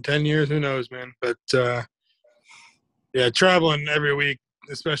 years, or in 10 years. Who knows, man? But traveling every week,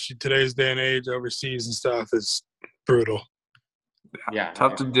 especially today's day and age, overseas and stuff, is brutal. Yeah,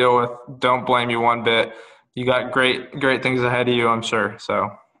 tough to deal with. Don't blame you one bit. You got great things ahead of you, I'm sure. So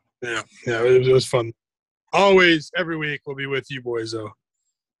yeah, it was fun. Always, every week, we'll be with you boys, though.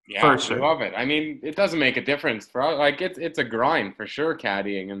 Yeah, for sure. I love it. I mean, it doesn't make a difference for it's a grind for sure,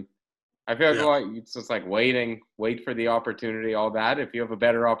 caddying, and I feel like it's just like wait for the opportunity, all that. If you have a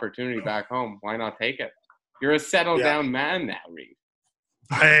better opportunity back home, why not take it? You're a settled down man now, Reed.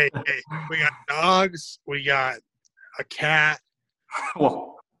 Hey, we got dogs, we got a cat.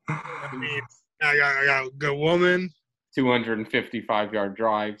 Well, I mean, I got a good woman. 255-yard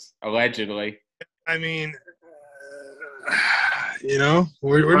drives, allegedly. I mean,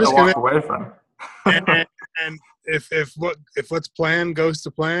 we're just gonna walk away from. and if what's planned goes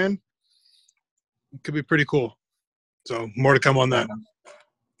to plan, it could be pretty cool. So more to come on that.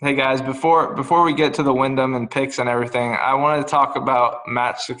 Hey guys, before we get to the Wyndham and picks and everything, I wanted to talk about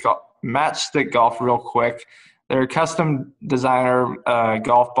Matchstick Golf real quick. They're custom designer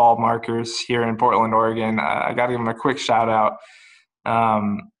golf ball markers here in Portland, Oregon. I got to give them a quick shout out.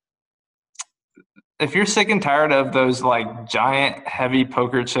 If you're sick and tired of those like giant heavy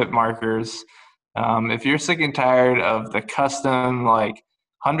poker chip markers, if you're sick and tired of the custom like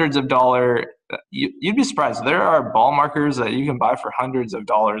hundreds of dollar you'd be surprised. There are ball markers that you can buy for hundreds of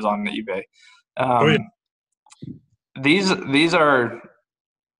dollars on eBay. These are,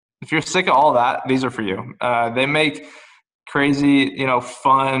 if you're sick of all that, these are for you. They make crazy,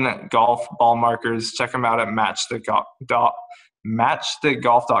 fun golf ball markers. Check them out at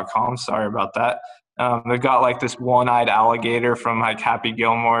matchstickgolf.com. Sorry about that. They've got like this one-eyed alligator from like Happy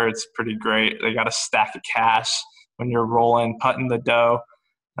Gilmore. It's pretty great. They got a stack of cash when you're rolling, putting the dough,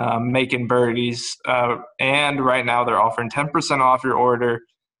 making birdies. And right now they're offering 10% off your order.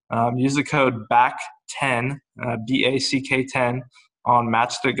 Use the code BACK10, BACK10 on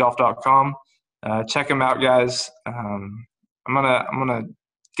matchstickgolf.com. Check them out, guys. I'm gonna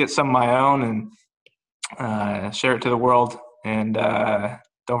get some of my own and share it to the world. And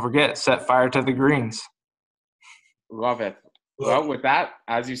don't forget, set fire to the greens. Love it. Well, with that,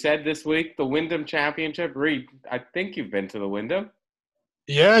 as you said this week, the Wyndham Championship. Reed, I think you've been to the Wyndham.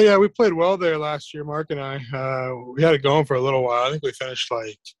 Yeah, we played well there last year, Mark and I. We had it going for a little while. I think we finished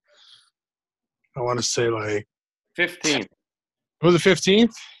 15th. Was it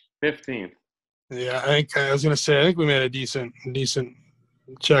 15th? 15th. Yeah, I think we made a decent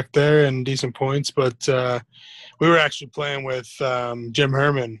check there and decent points, but we were actually playing with Jim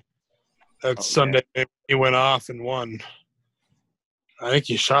Herman that Sunday. He went off and won. I think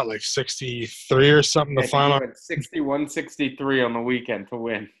he shot 63 or something the final. He went 61-63 on the weekend to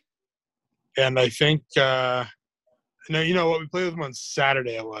win. And I think what we played with him on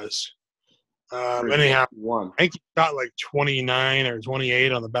Saturday. It was anyhow. One. I think he shot 29 or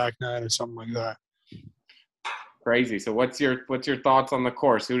 28 on the back nine or something like that. Crazy. So what's your thoughts on the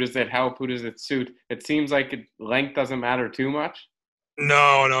course? Who does it help? Who does it suit? It seems like length doesn't matter too much.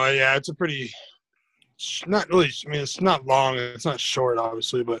 No, yeah, it's a pretty – not really – I mean, it's not long. It's not short,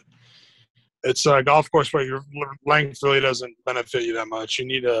 obviously, but it's a golf course where your length really doesn't benefit you that much. You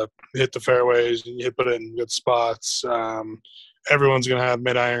need to hit the fairways and you put it in good spots. Everyone's going to have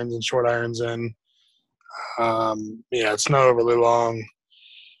mid-irons and short irons in. It's not overly long.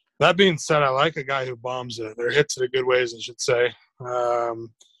 That being said, I like a guy who bombs it or hits it a good ways, I should say.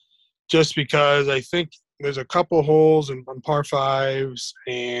 Just because I think there's a couple holes on par fives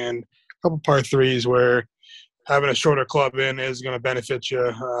and a couple par threes where having a shorter club in is going to benefit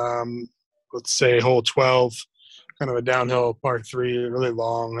you. Let's say hole 12, kind of a downhill par three, really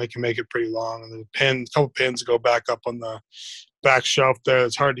long. They can make it pretty long. And the couple pins go back up on the back shelf there.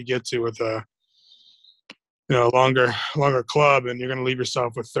 It's hard to get to with a longer club, and you're going to leave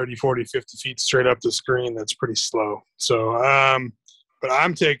yourself with 30, 40, 50 feet straight up the screen. That's pretty slow. So, but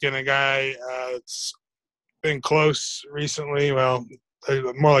I'm taking a guy that's been close recently. Well,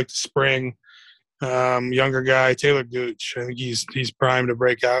 more like the spring, younger guy, Taylor Gooch. I think he's primed to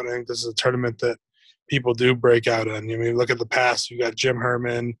break out. I think this is a tournament that people do break out in. I mean, look at the past. You got Jim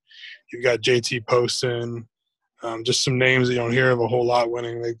Herman, you've got JT Poston, just some names that you don't hear of a whole lot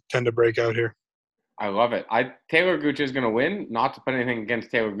winning. They tend to break out here. I love it. Taylor Gooch is going to win. Not to put anything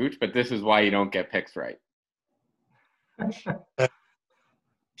against Taylor Gooch, but this is why you don't get picks right. This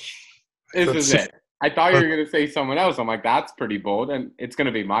is it. I thought you were going to say someone else. I'm like, that's pretty bold, and it's going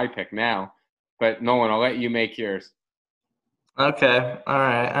to be my pick now. But Nolan, I'll let you make yours. Okay. All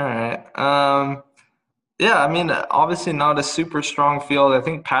right. I mean, obviously not a super strong field. I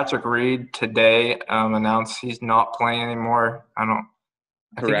think Patrick Reed today announced he's not playing anymore. I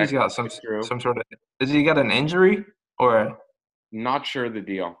think he's got some sort of – has he got an injury or – Not sure the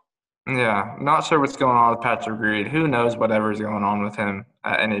deal. Yeah, not sure what's going on with Patrick Reed. Who knows whatever's going on with him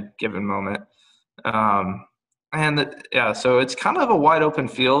at any given moment. So it's kind of a wide open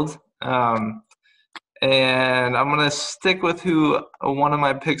field. And I'm going to stick with who one of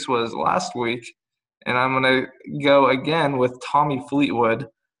my picks was last week. And I'm going to go again with Tommy Fleetwood.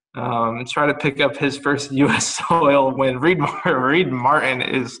 Try to pick up his first U.S. soil win. Reed Martin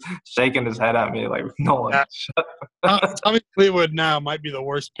is shaking his head at me like, Nolan. Tommy Fleetwood now might be the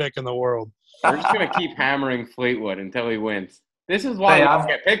worst pick in the world. We're just going to keep hammering Fleetwood until he wins. This is why we don't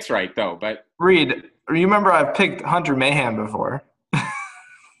get picks right, though. But Reed, you remember I've picked Hunter Mahan before.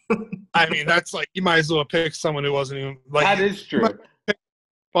 I mean, that's like you might as well pick someone who wasn't even like. That is true.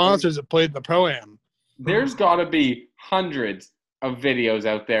 Sponsors that played in the Pro-Am. There's got to be hundreds of videos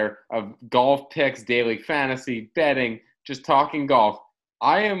out there of golf picks, daily fantasy, betting, just talking golf.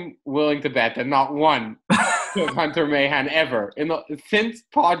 I am willing to bet that not one took Hunter Mahan ever. Since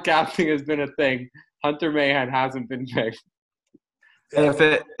podcasting has been a thing, Hunter Mahan hasn't been picked.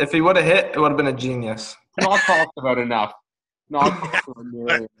 If he would have hit, it would have been a genius. Not talked about enough.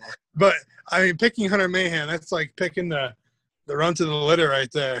 But I mean, picking Hunter Mahan, that's like picking the run to the litter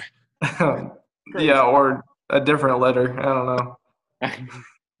right there. Yeah, or a different litter. I don't know.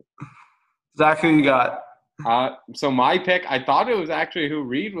 Zach, who you got? So my pick, I thought it was actually who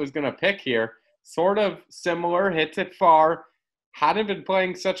Reed was going to pick here. Sort of similar, hits it far. Hadn't been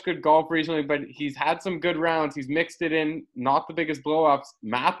playing such good golf recently, but he's had some good rounds. He's mixed it in, not the biggest blow-ups.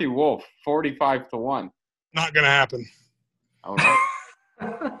 Matthew Wolff, 45-1. Not going to happen. Oh, no.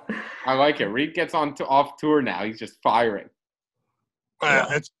 I like it. Reed gets off tour now. He's just firing.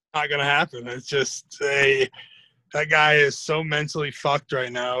 It's not going to happen. It's just that guy is so mentally fucked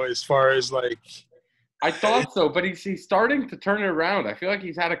right now as far as like – I thought so, but he's starting to turn it around. I feel like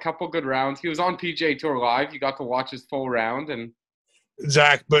he's had a couple good rounds. He was on PGA Tour Live. You got to watch his full round. And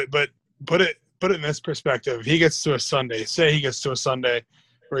Zach, but put it in this perspective. He gets to a Sunday. Say he gets to a Sunday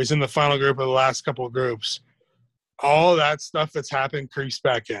where he's in the final group of the last couple of groups. All that stuff that's happened creeps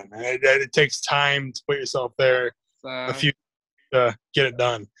back in. It takes time to put yourself there a few to get it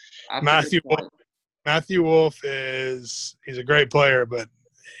done. Matthew Wolff he's a great player, but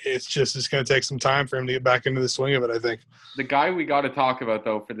it's going to take some time for him to get back into the swing of it, I think. The guy we got to talk about,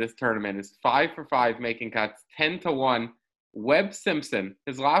 though, for this tournament is 5 for 5 making cuts, 10-1. Webb Simpson,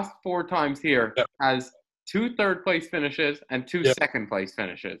 his last 4 times here, has 2 third-place finishes and 2 second-place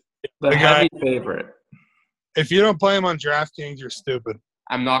finishes. The heavy favorite. If you don't play him on DraftKings, you're stupid.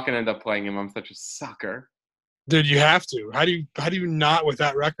 I'm not going to end up playing him. I'm such a sucker. Dude, you have to. How do you not with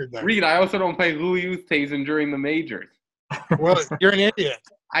that record then? Reed, I also don't play Louis Oosthuizen during the majors. Well, you're an idiot.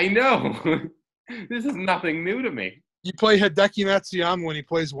 I know. This is nothing new to me. You play Hideki Matsuyama when he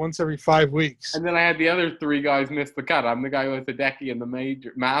plays once every 5 weeks. And then I had the other 3 guys miss the cut. I'm the guy with Hideki in the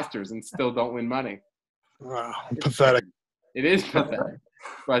Masters and still don't win money. Wow, pathetic. It is pathetic.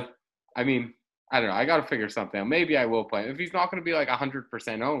 But, I mean, I don't know. I got to figure something out. Maybe I will play him. If he's not going to be like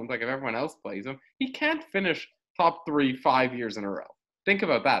 100% owned, like if everyone else plays him, he can't finish top 3 5 years in a row. Think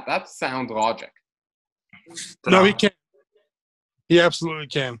about that. That's sound logic. No, he can't. He absolutely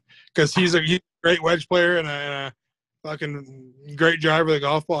can, because he's a great wedge player and a fucking great driver of the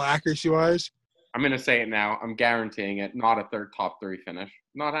golf ball, accuracy-wise. I'm going to say it now. I'm guaranteeing it. Not a third top 3 finish.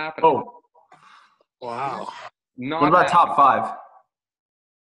 Not happening. Oh. Wow. Not what about top 5?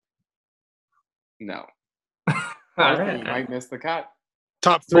 No. All right. He might miss the cut.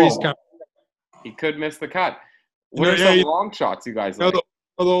 Top 3's coming. He could miss the cut. What are some long shots you guys like? The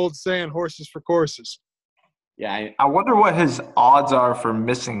old saying, horses for courses. Yeah. I wonder what his odds are for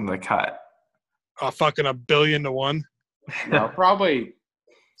missing the cut. Fucking 1,000,000,000 to 1. No, probably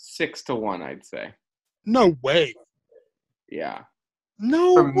 6-1, I'd say. No way. Yeah.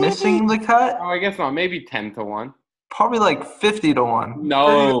 No For way. missing the cut? Oh, I guess not. Maybe 10-1. Probably like 50-1.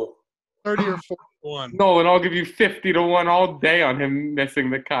 No. 30 or 40-1. No, and I'll give you 50-1 all day on him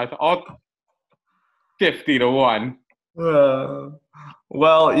missing the cut. 50-1. Well,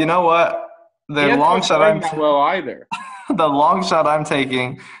 you know what? The long shot I'm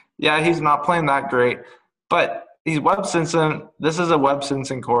taking, yeah, he's not playing that great, but he's Webb Simpson. This is a Webb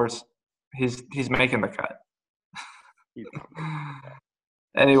Simpson course. He's making the cut.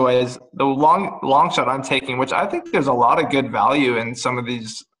 Anyways, the long shot I'm taking, which I think there's a lot of good value in some of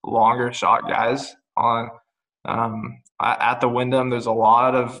these longer shot guys on at the Wyndham. There's a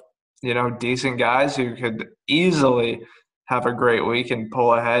lot of decent guys who could easily have a great week and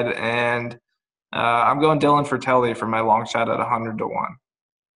pull ahead. And I'm going Dylan Fratelli for my long shot at 100-1.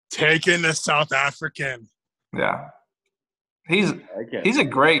 Taking the South African. Yeah, he's a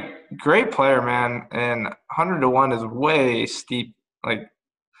great player, man. And 100-1 is way steep. Like,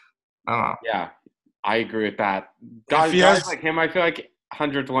 I don't know. Yeah, I agree with that. Guys like him, I feel like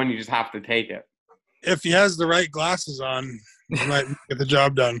 100-1, you just have to take it. If he has the right glasses on, he might get the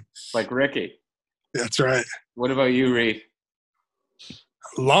job done. Like Ricky. That's right. What about you, Reed?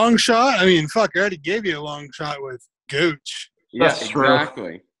 Long shot? I mean, fuck, I already gave you a long shot with Gooch. Yeah, That's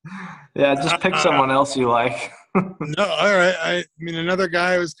exactly. True. Yeah, just pick someone else you like. No, all right. I mean, another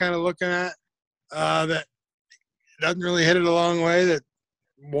guy I was kind of looking at that doesn't really hit it a long way, that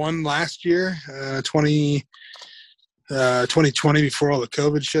won last year, 2020, before all the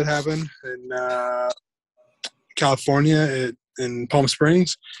COVID shit happened in California in Palm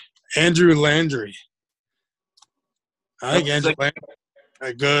Springs. Andrew Landry. I think Andrew Landry,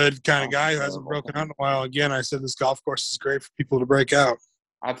 a good kind of guy who hasn't broken out in a while. Again, I said this golf course is great for people to break out.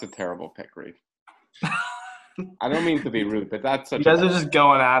 That's a terrible pick, Reed. I don't mean to be rude, but that's such. You guys are just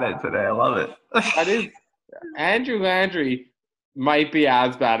going at it today. I love it. That is. Andrew Landry might be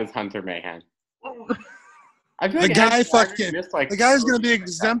as bad as Hunter Mahan. I feel like the guy's going to be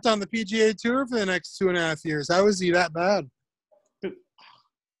exempt on the PGA Tour for the next 2.5 years. How is he that bad?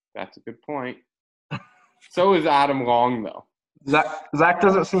 That's a good point. So is Adam Long, though. Zach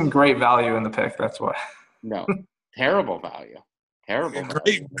doesn't seem great value in the pick. That's why. No, terrible value. Terrible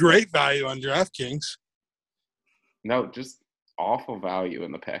value. Great value on DraftKings. No, just awful value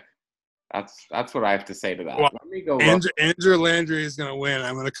in the pick. That's what I have to say to that. Well, Let me go. Andrew Landry is going to win.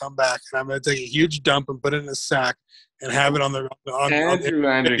 I'm going to come back and I'm going to take a huge dump and put it in a sack and have it on the Andrew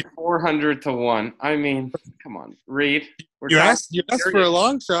Landry, 400 to 1. I mean, come on, Reed. You asked for a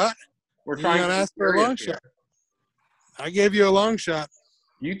long shot. We're trying to ask for a long shot. I gave you a long shot.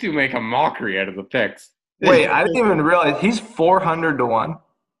 You two make a mockery out of the picks. Wait, I didn't even realize he's 400 to 1.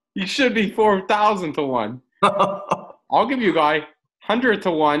 You should be 4,000 to 1. I'll give you a guy 100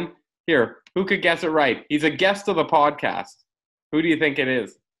 to 1. Here, who could guess it right? He's a guest of the podcast. Who do you think it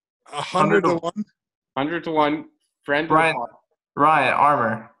is? 100 to 1? 100 to 1. Friend Ryan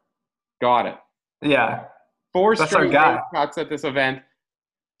Armour. Got it. Yeah. 4 That's our straight guy. cuts at this event.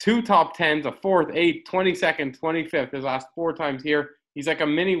 2 top 10s, a 4th, 8th, 22nd, 25th. His last 4 times here. He's like a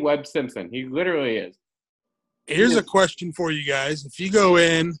mini Webb Simpson. He literally is. Here's a question for you guys. If you go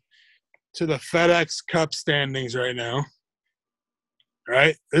in to the FedEx Cup standings right now,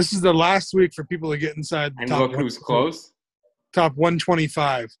 right? This is the last week for people to get inside the and top. Look who's close. Top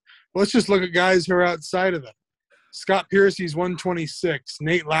 125. Let's just look at guys who are outside of it. Scott Piercy's 126.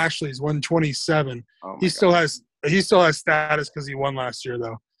 Nate Lashley's 127. He still has status because he won last year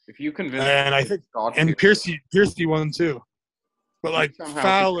though. If you convince and I think Piercy won too. But like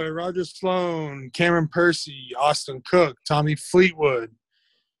Fowler, Roger Sloan, Cameron Percy, Austin Cook, Tommy Fleetwood,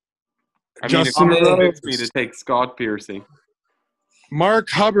 Justin Rose, me to take Scott Piercy.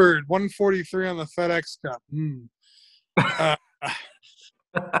 Mark Hubbard, 143 on the FedEx Cup.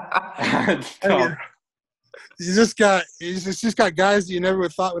 He's just got guys that you never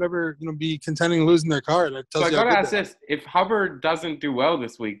would thought would ever be contending losing their card. So I gotta ask this: if Hubbard doesn't do well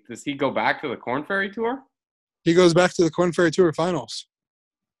this week, does he go back to the Korn Ferry Tour? He goes back to the Korn Ferry Tour finals.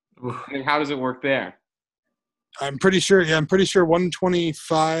 And how does it work there? I'm pretty sure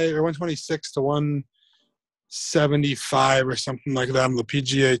 125 or 126 to 175 or something like that on the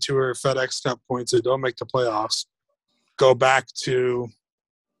PGA Tour FedEx Cup points that don't make the playoffs go back to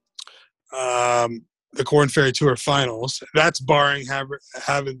the Korn Ferry Tour finals. That's barring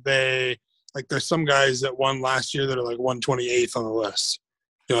haven't they like there's some guys that won last year that are like 128th on the list.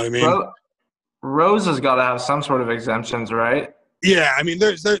 You know what I mean? Rose has got to have some sort of exemptions, right? Yeah, I mean,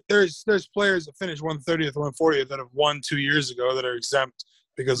 there's players that finish 130th, 140th that have won 2 years ago that are exempt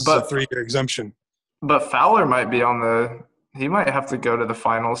because it's a 3-year exemption. But Fowler might be he might have to go to the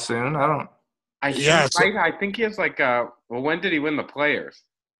finals soon. I think he has when did he win the Players?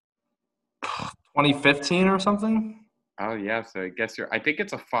 2015 or something? Oh, yeah, so I think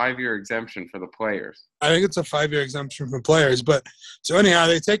it's a 5-year exemption for the Players. I think it's a 5-year exemption for players. But so anyhow,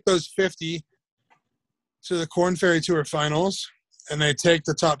 they take those 50 to the Korn Ferry Tour finals, and they take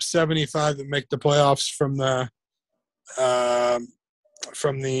the top 75 that make the playoffs from the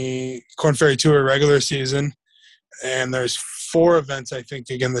Korn Ferry Tour regular season. And there's 4 events, I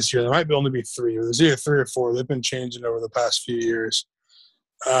think, again this year. There might only be 3. There's either 3 or 4. They've been changing over the past few years.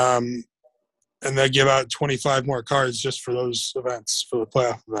 And they give out 25 more cards just for those events, for the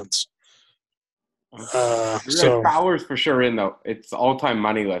playoff events. So Fowler's for sure in, though. It's all-time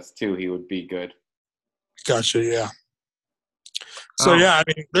money list, too. He would be good. Gotcha, yeah. So, yeah, I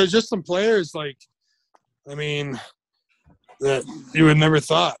mean, there's just some players, that you would never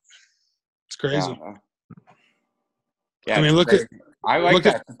thought. It's crazy. Yeah, I mean, I like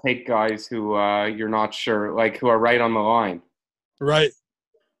to take guys who you're not sure, who are right on the line. Right.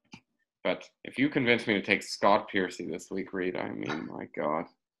 But if you convince me to take Scott Piercy this week, Reed, I mean, my God.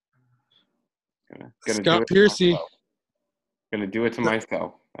 Scott Piercy. Going to do it to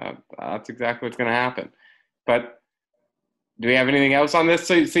myself. That's exactly what's going to happen. But do we have anything else on this?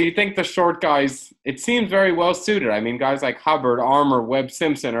 So you think the short guys, it seems very well suited. I mean, guys like Hubbard, Armour, Webb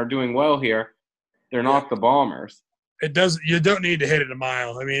Simpson are doing well here. They're not the bombers. You don't need to hit it a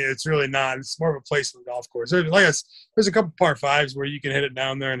mile. I mean, it's really not. It's more of a place on the golf course. There's a couple par 5s where you can hit it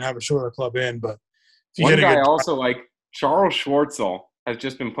down there and have a shorter club in. But if you one guy also Charles Schwartzel has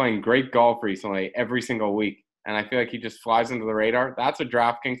just been playing great golf recently every single week. And I feel like he just flies into the radar. That's a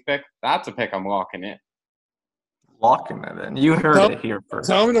DraftKings pick. That's a pick I'm locking in. Locking it in. You heard it here first.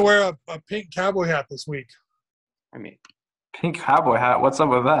 Tell him to wear a pink cowboy hat this week. I mean, pink cowboy hat? What's up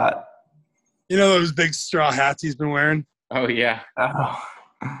with that? You know those big straw hats he's been wearing? Oh, yeah. Oh,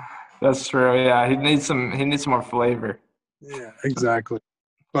 that's true. Yeah, he needs some more flavor. Yeah, exactly.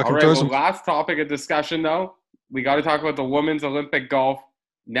 All right, last topic of discussion, though. We got to talk about the women's Olympic golf.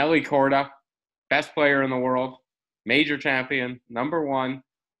 Nelly Korda, best player in the world, major champion, #1,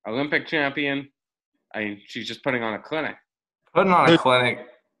 Olympic champion. I mean, she's just putting on a clinic. Putting on a clinic.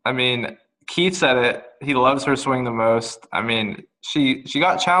 I mean, Keith said it. He loves her swing the most. I mean, she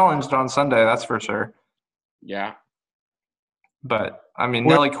got challenged on Sunday, that's for sure. Yeah. But, I mean,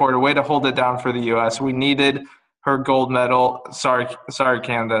 Nelly Korda, way to hold it down for the U.S. We needed her gold medal. Sorry,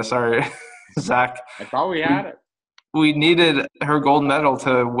 Canada. Sorry, Zach. I thought we had it. We needed her gold medal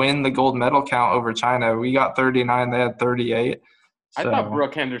to win the gold medal count over China. We got 39. They had 38. I So. thought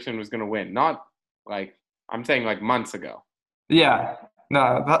Brooke Henderson was going to win. Not like – I'm saying like months ago. Yeah.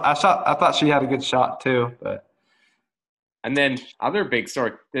 No, I thought she had a good shot too. But. And then other big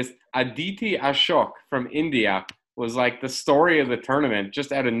story, this Aditi Ashok from India was like the story of the tournament,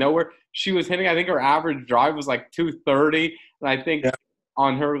 just out of nowhere. She was hitting, I think her average drive was like 230. And I think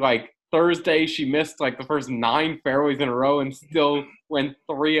on her like Thursday, she missed like the first 9 fairways in a row and still went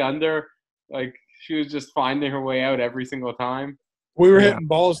 3 under. Like she was just finding her way out every single time. We were hitting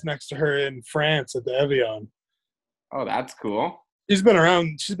balls next to her in France at the Evian. Oh, that's cool. She's been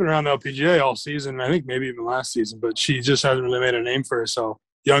around the LPGA all season. I think maybe even last season, but she just hasn't really made a name for herself.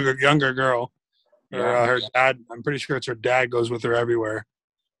 Younger girl. Yeah. Her dad, I'm pretty sure it's her dad, goes with her everywhere.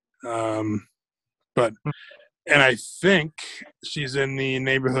 And I think she's in the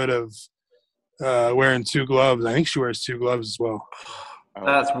neighborhood of wearing 2 gloves. I think she wears 2 gloves as well.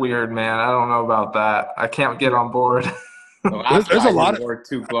 That's weird, man. I don't know about that. I can't get on board. There's a lot of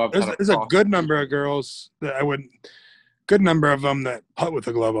 2 gloves. There's a good number of girls that I wouldn't. Good number of them that putt with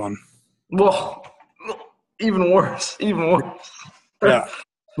a glove on. Well, even worse. Yeah,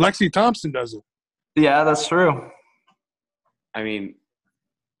 Lexi Thompson does it. Yeah, that's true. I mean,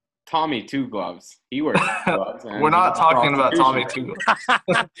 Tommy 2 gloves. He wears 2 gloves. We're not talking about Tommy 2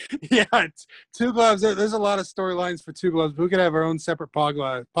 gloves. Yeah, 2 gloves. There's a lot of storylines for 2 gloves. We could have our own separate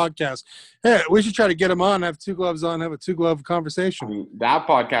podcast. Hey, we should try to get him on, have 2 gloves on, have a 2 glove conversation. I mean, that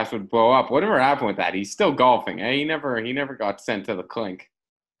podcast would blow up. Whatever happened with that? He's still golfing. Eh? He never got sent to the clink.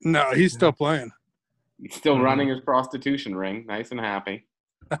 No, he's still playing. He's still running his prostitution ring. Nice and happy.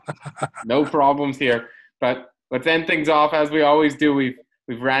 No problems here. But let's end things off as we always do. We've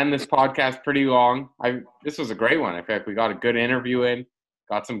ran this podcast pretty long. This was a great one. I feel like we got a good interview in,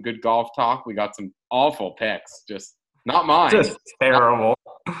 got some good golf talk. We got some awful picks, just not mine. Just terrible.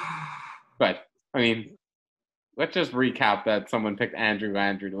 But, I mean, let's just recap that someone picked Andrew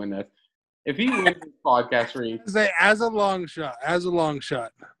to win this. If he wins this podcast, Reed, as a long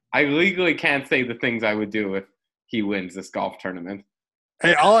shot. I legally can't say the things I would do if he wins this golf tournament.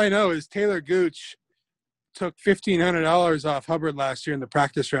 Hey, all I know is Taylor Gooch took $1,500 off Hubbard last year in the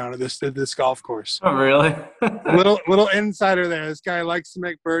practice round of this golf course. Oh, really? little insider there. This guy likes to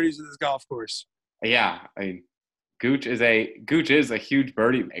make birdies at this golf course. Yeah, I mean, Gooch is a huge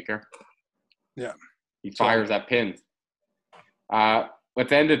birdie maker. Yeah, he fires at pins.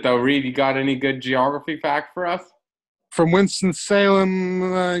 Let's end it though. Reed, you got any good geography fact for us? From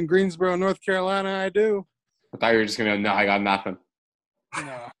Winston-Salem in Greensboro, North Carolina, I do. I thought you were just gonna no, I got nothing.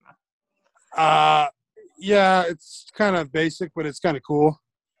 No. Yeah, it's kind of basic, but it's kind of cool.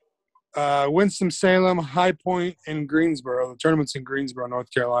 Winston-Salem, High Point, and Greensboro. The tournament's in Greensboro,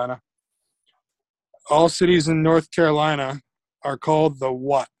 North Carolina. All cities in North Carolina are called the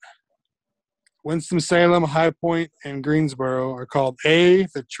what? Winston-Salem, High Point, and Greensboro are called A,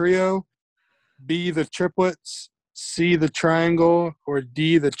 the trio, B, the triplets, C, the triangle, or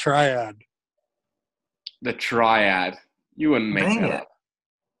D, the triad. The triad. You wouldn't make that up.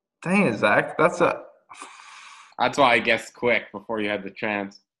 Dang it, Zach. That's why I guessed quick before you had the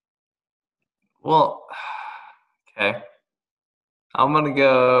chance. Well, okay. I'm going to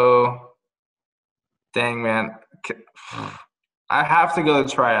go – dang, man. I have to go to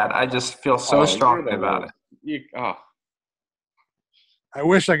triad. I just feel so strongly about it. I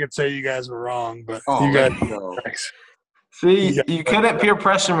wish I could say you guys were wrong, but you guys – See, you couldn't peer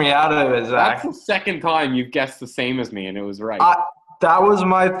pressure me out of it, Zach. That's the second time you've guessed the same as me, and it was right. That was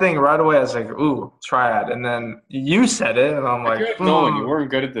my thing right away. I was like, ooh, triad. And then you said it, and I'm like, Nolan, you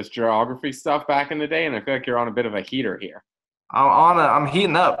weren't good at this geography stuff back in the day, and I feel like you're on a bit of a heater here. I'm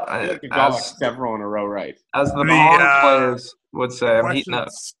heating up. I feel like you got like several in a row right. As the Mahomes players would say, I'm heating up.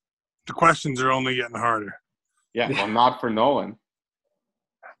 The questions are only getting harder. Yeah, well, not for Nolan.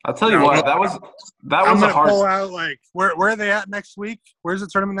 I'll tell you what, that was I'm a hard. Pull out like where are they at next week? Where's the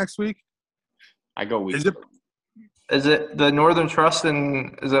tournament next week? I go week. Is it the Northern Trust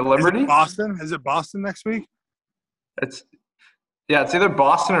and is it Liberty? Is it Boston? Is it Boston next week? It's either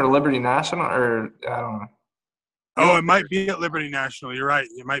Boston or Liberty National or I don't know. Oh, it might be at Liberty National. You're right.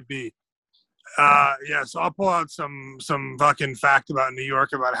 It might be. Yeah, so I'll pull out some fucking fact about New York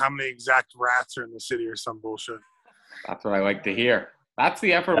about how many exact rats are in the city or some bullshit. That's what I like to hear. That's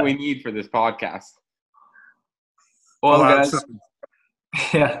the effort we need for this podcast. Well, guys,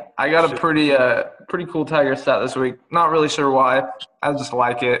 Yeah, I got a pretty cool Tiger stat this week. Not really sure why. I just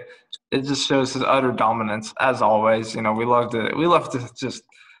like it. It just shows his utter dominance, as always. You know, we love to just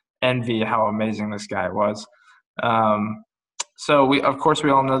envy how amazing this guy was. So we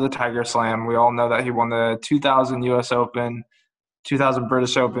all know the Tiger Slam. We all know that he won the 2000 U.S. Open, 2000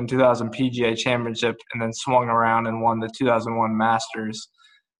 British Open, 2000 PGA Championship, and then swung around and won the 2001 Masters.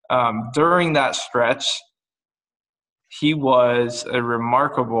 During that stretch, he was a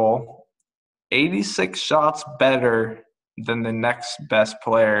remarkable 86 shots better than the next best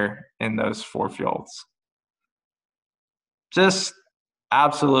player in those four fields. Just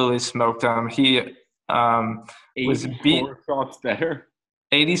absolutely smoked him. He was beat shots better.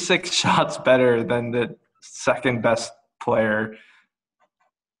 86 shots better than the second best player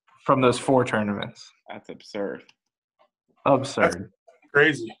from those four tournaments. That's absurd. Absurd. That's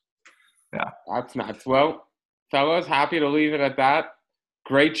crazy. Yeah. That's nuts. Well, fellas, happy to leave it at that.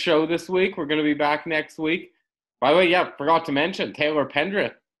 Great show this week. We're going to be back next week. By the way, yeah, forgot to mention, Taylor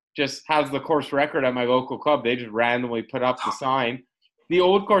Pendrith just has the course record at my local club. They just randomly put up the sign. The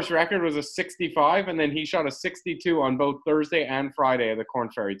old course record was a 65, and then he shot a 62 on both Thursday and Friday at the Corn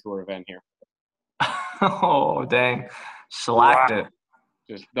Ferry Tour event here. Oh, dang. Slacked it.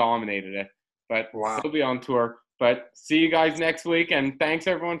 Just dominated it. But he'll be on tour. But see you guys next week, and thanks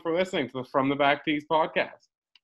everyone for listening to the From the Back Tees podcast.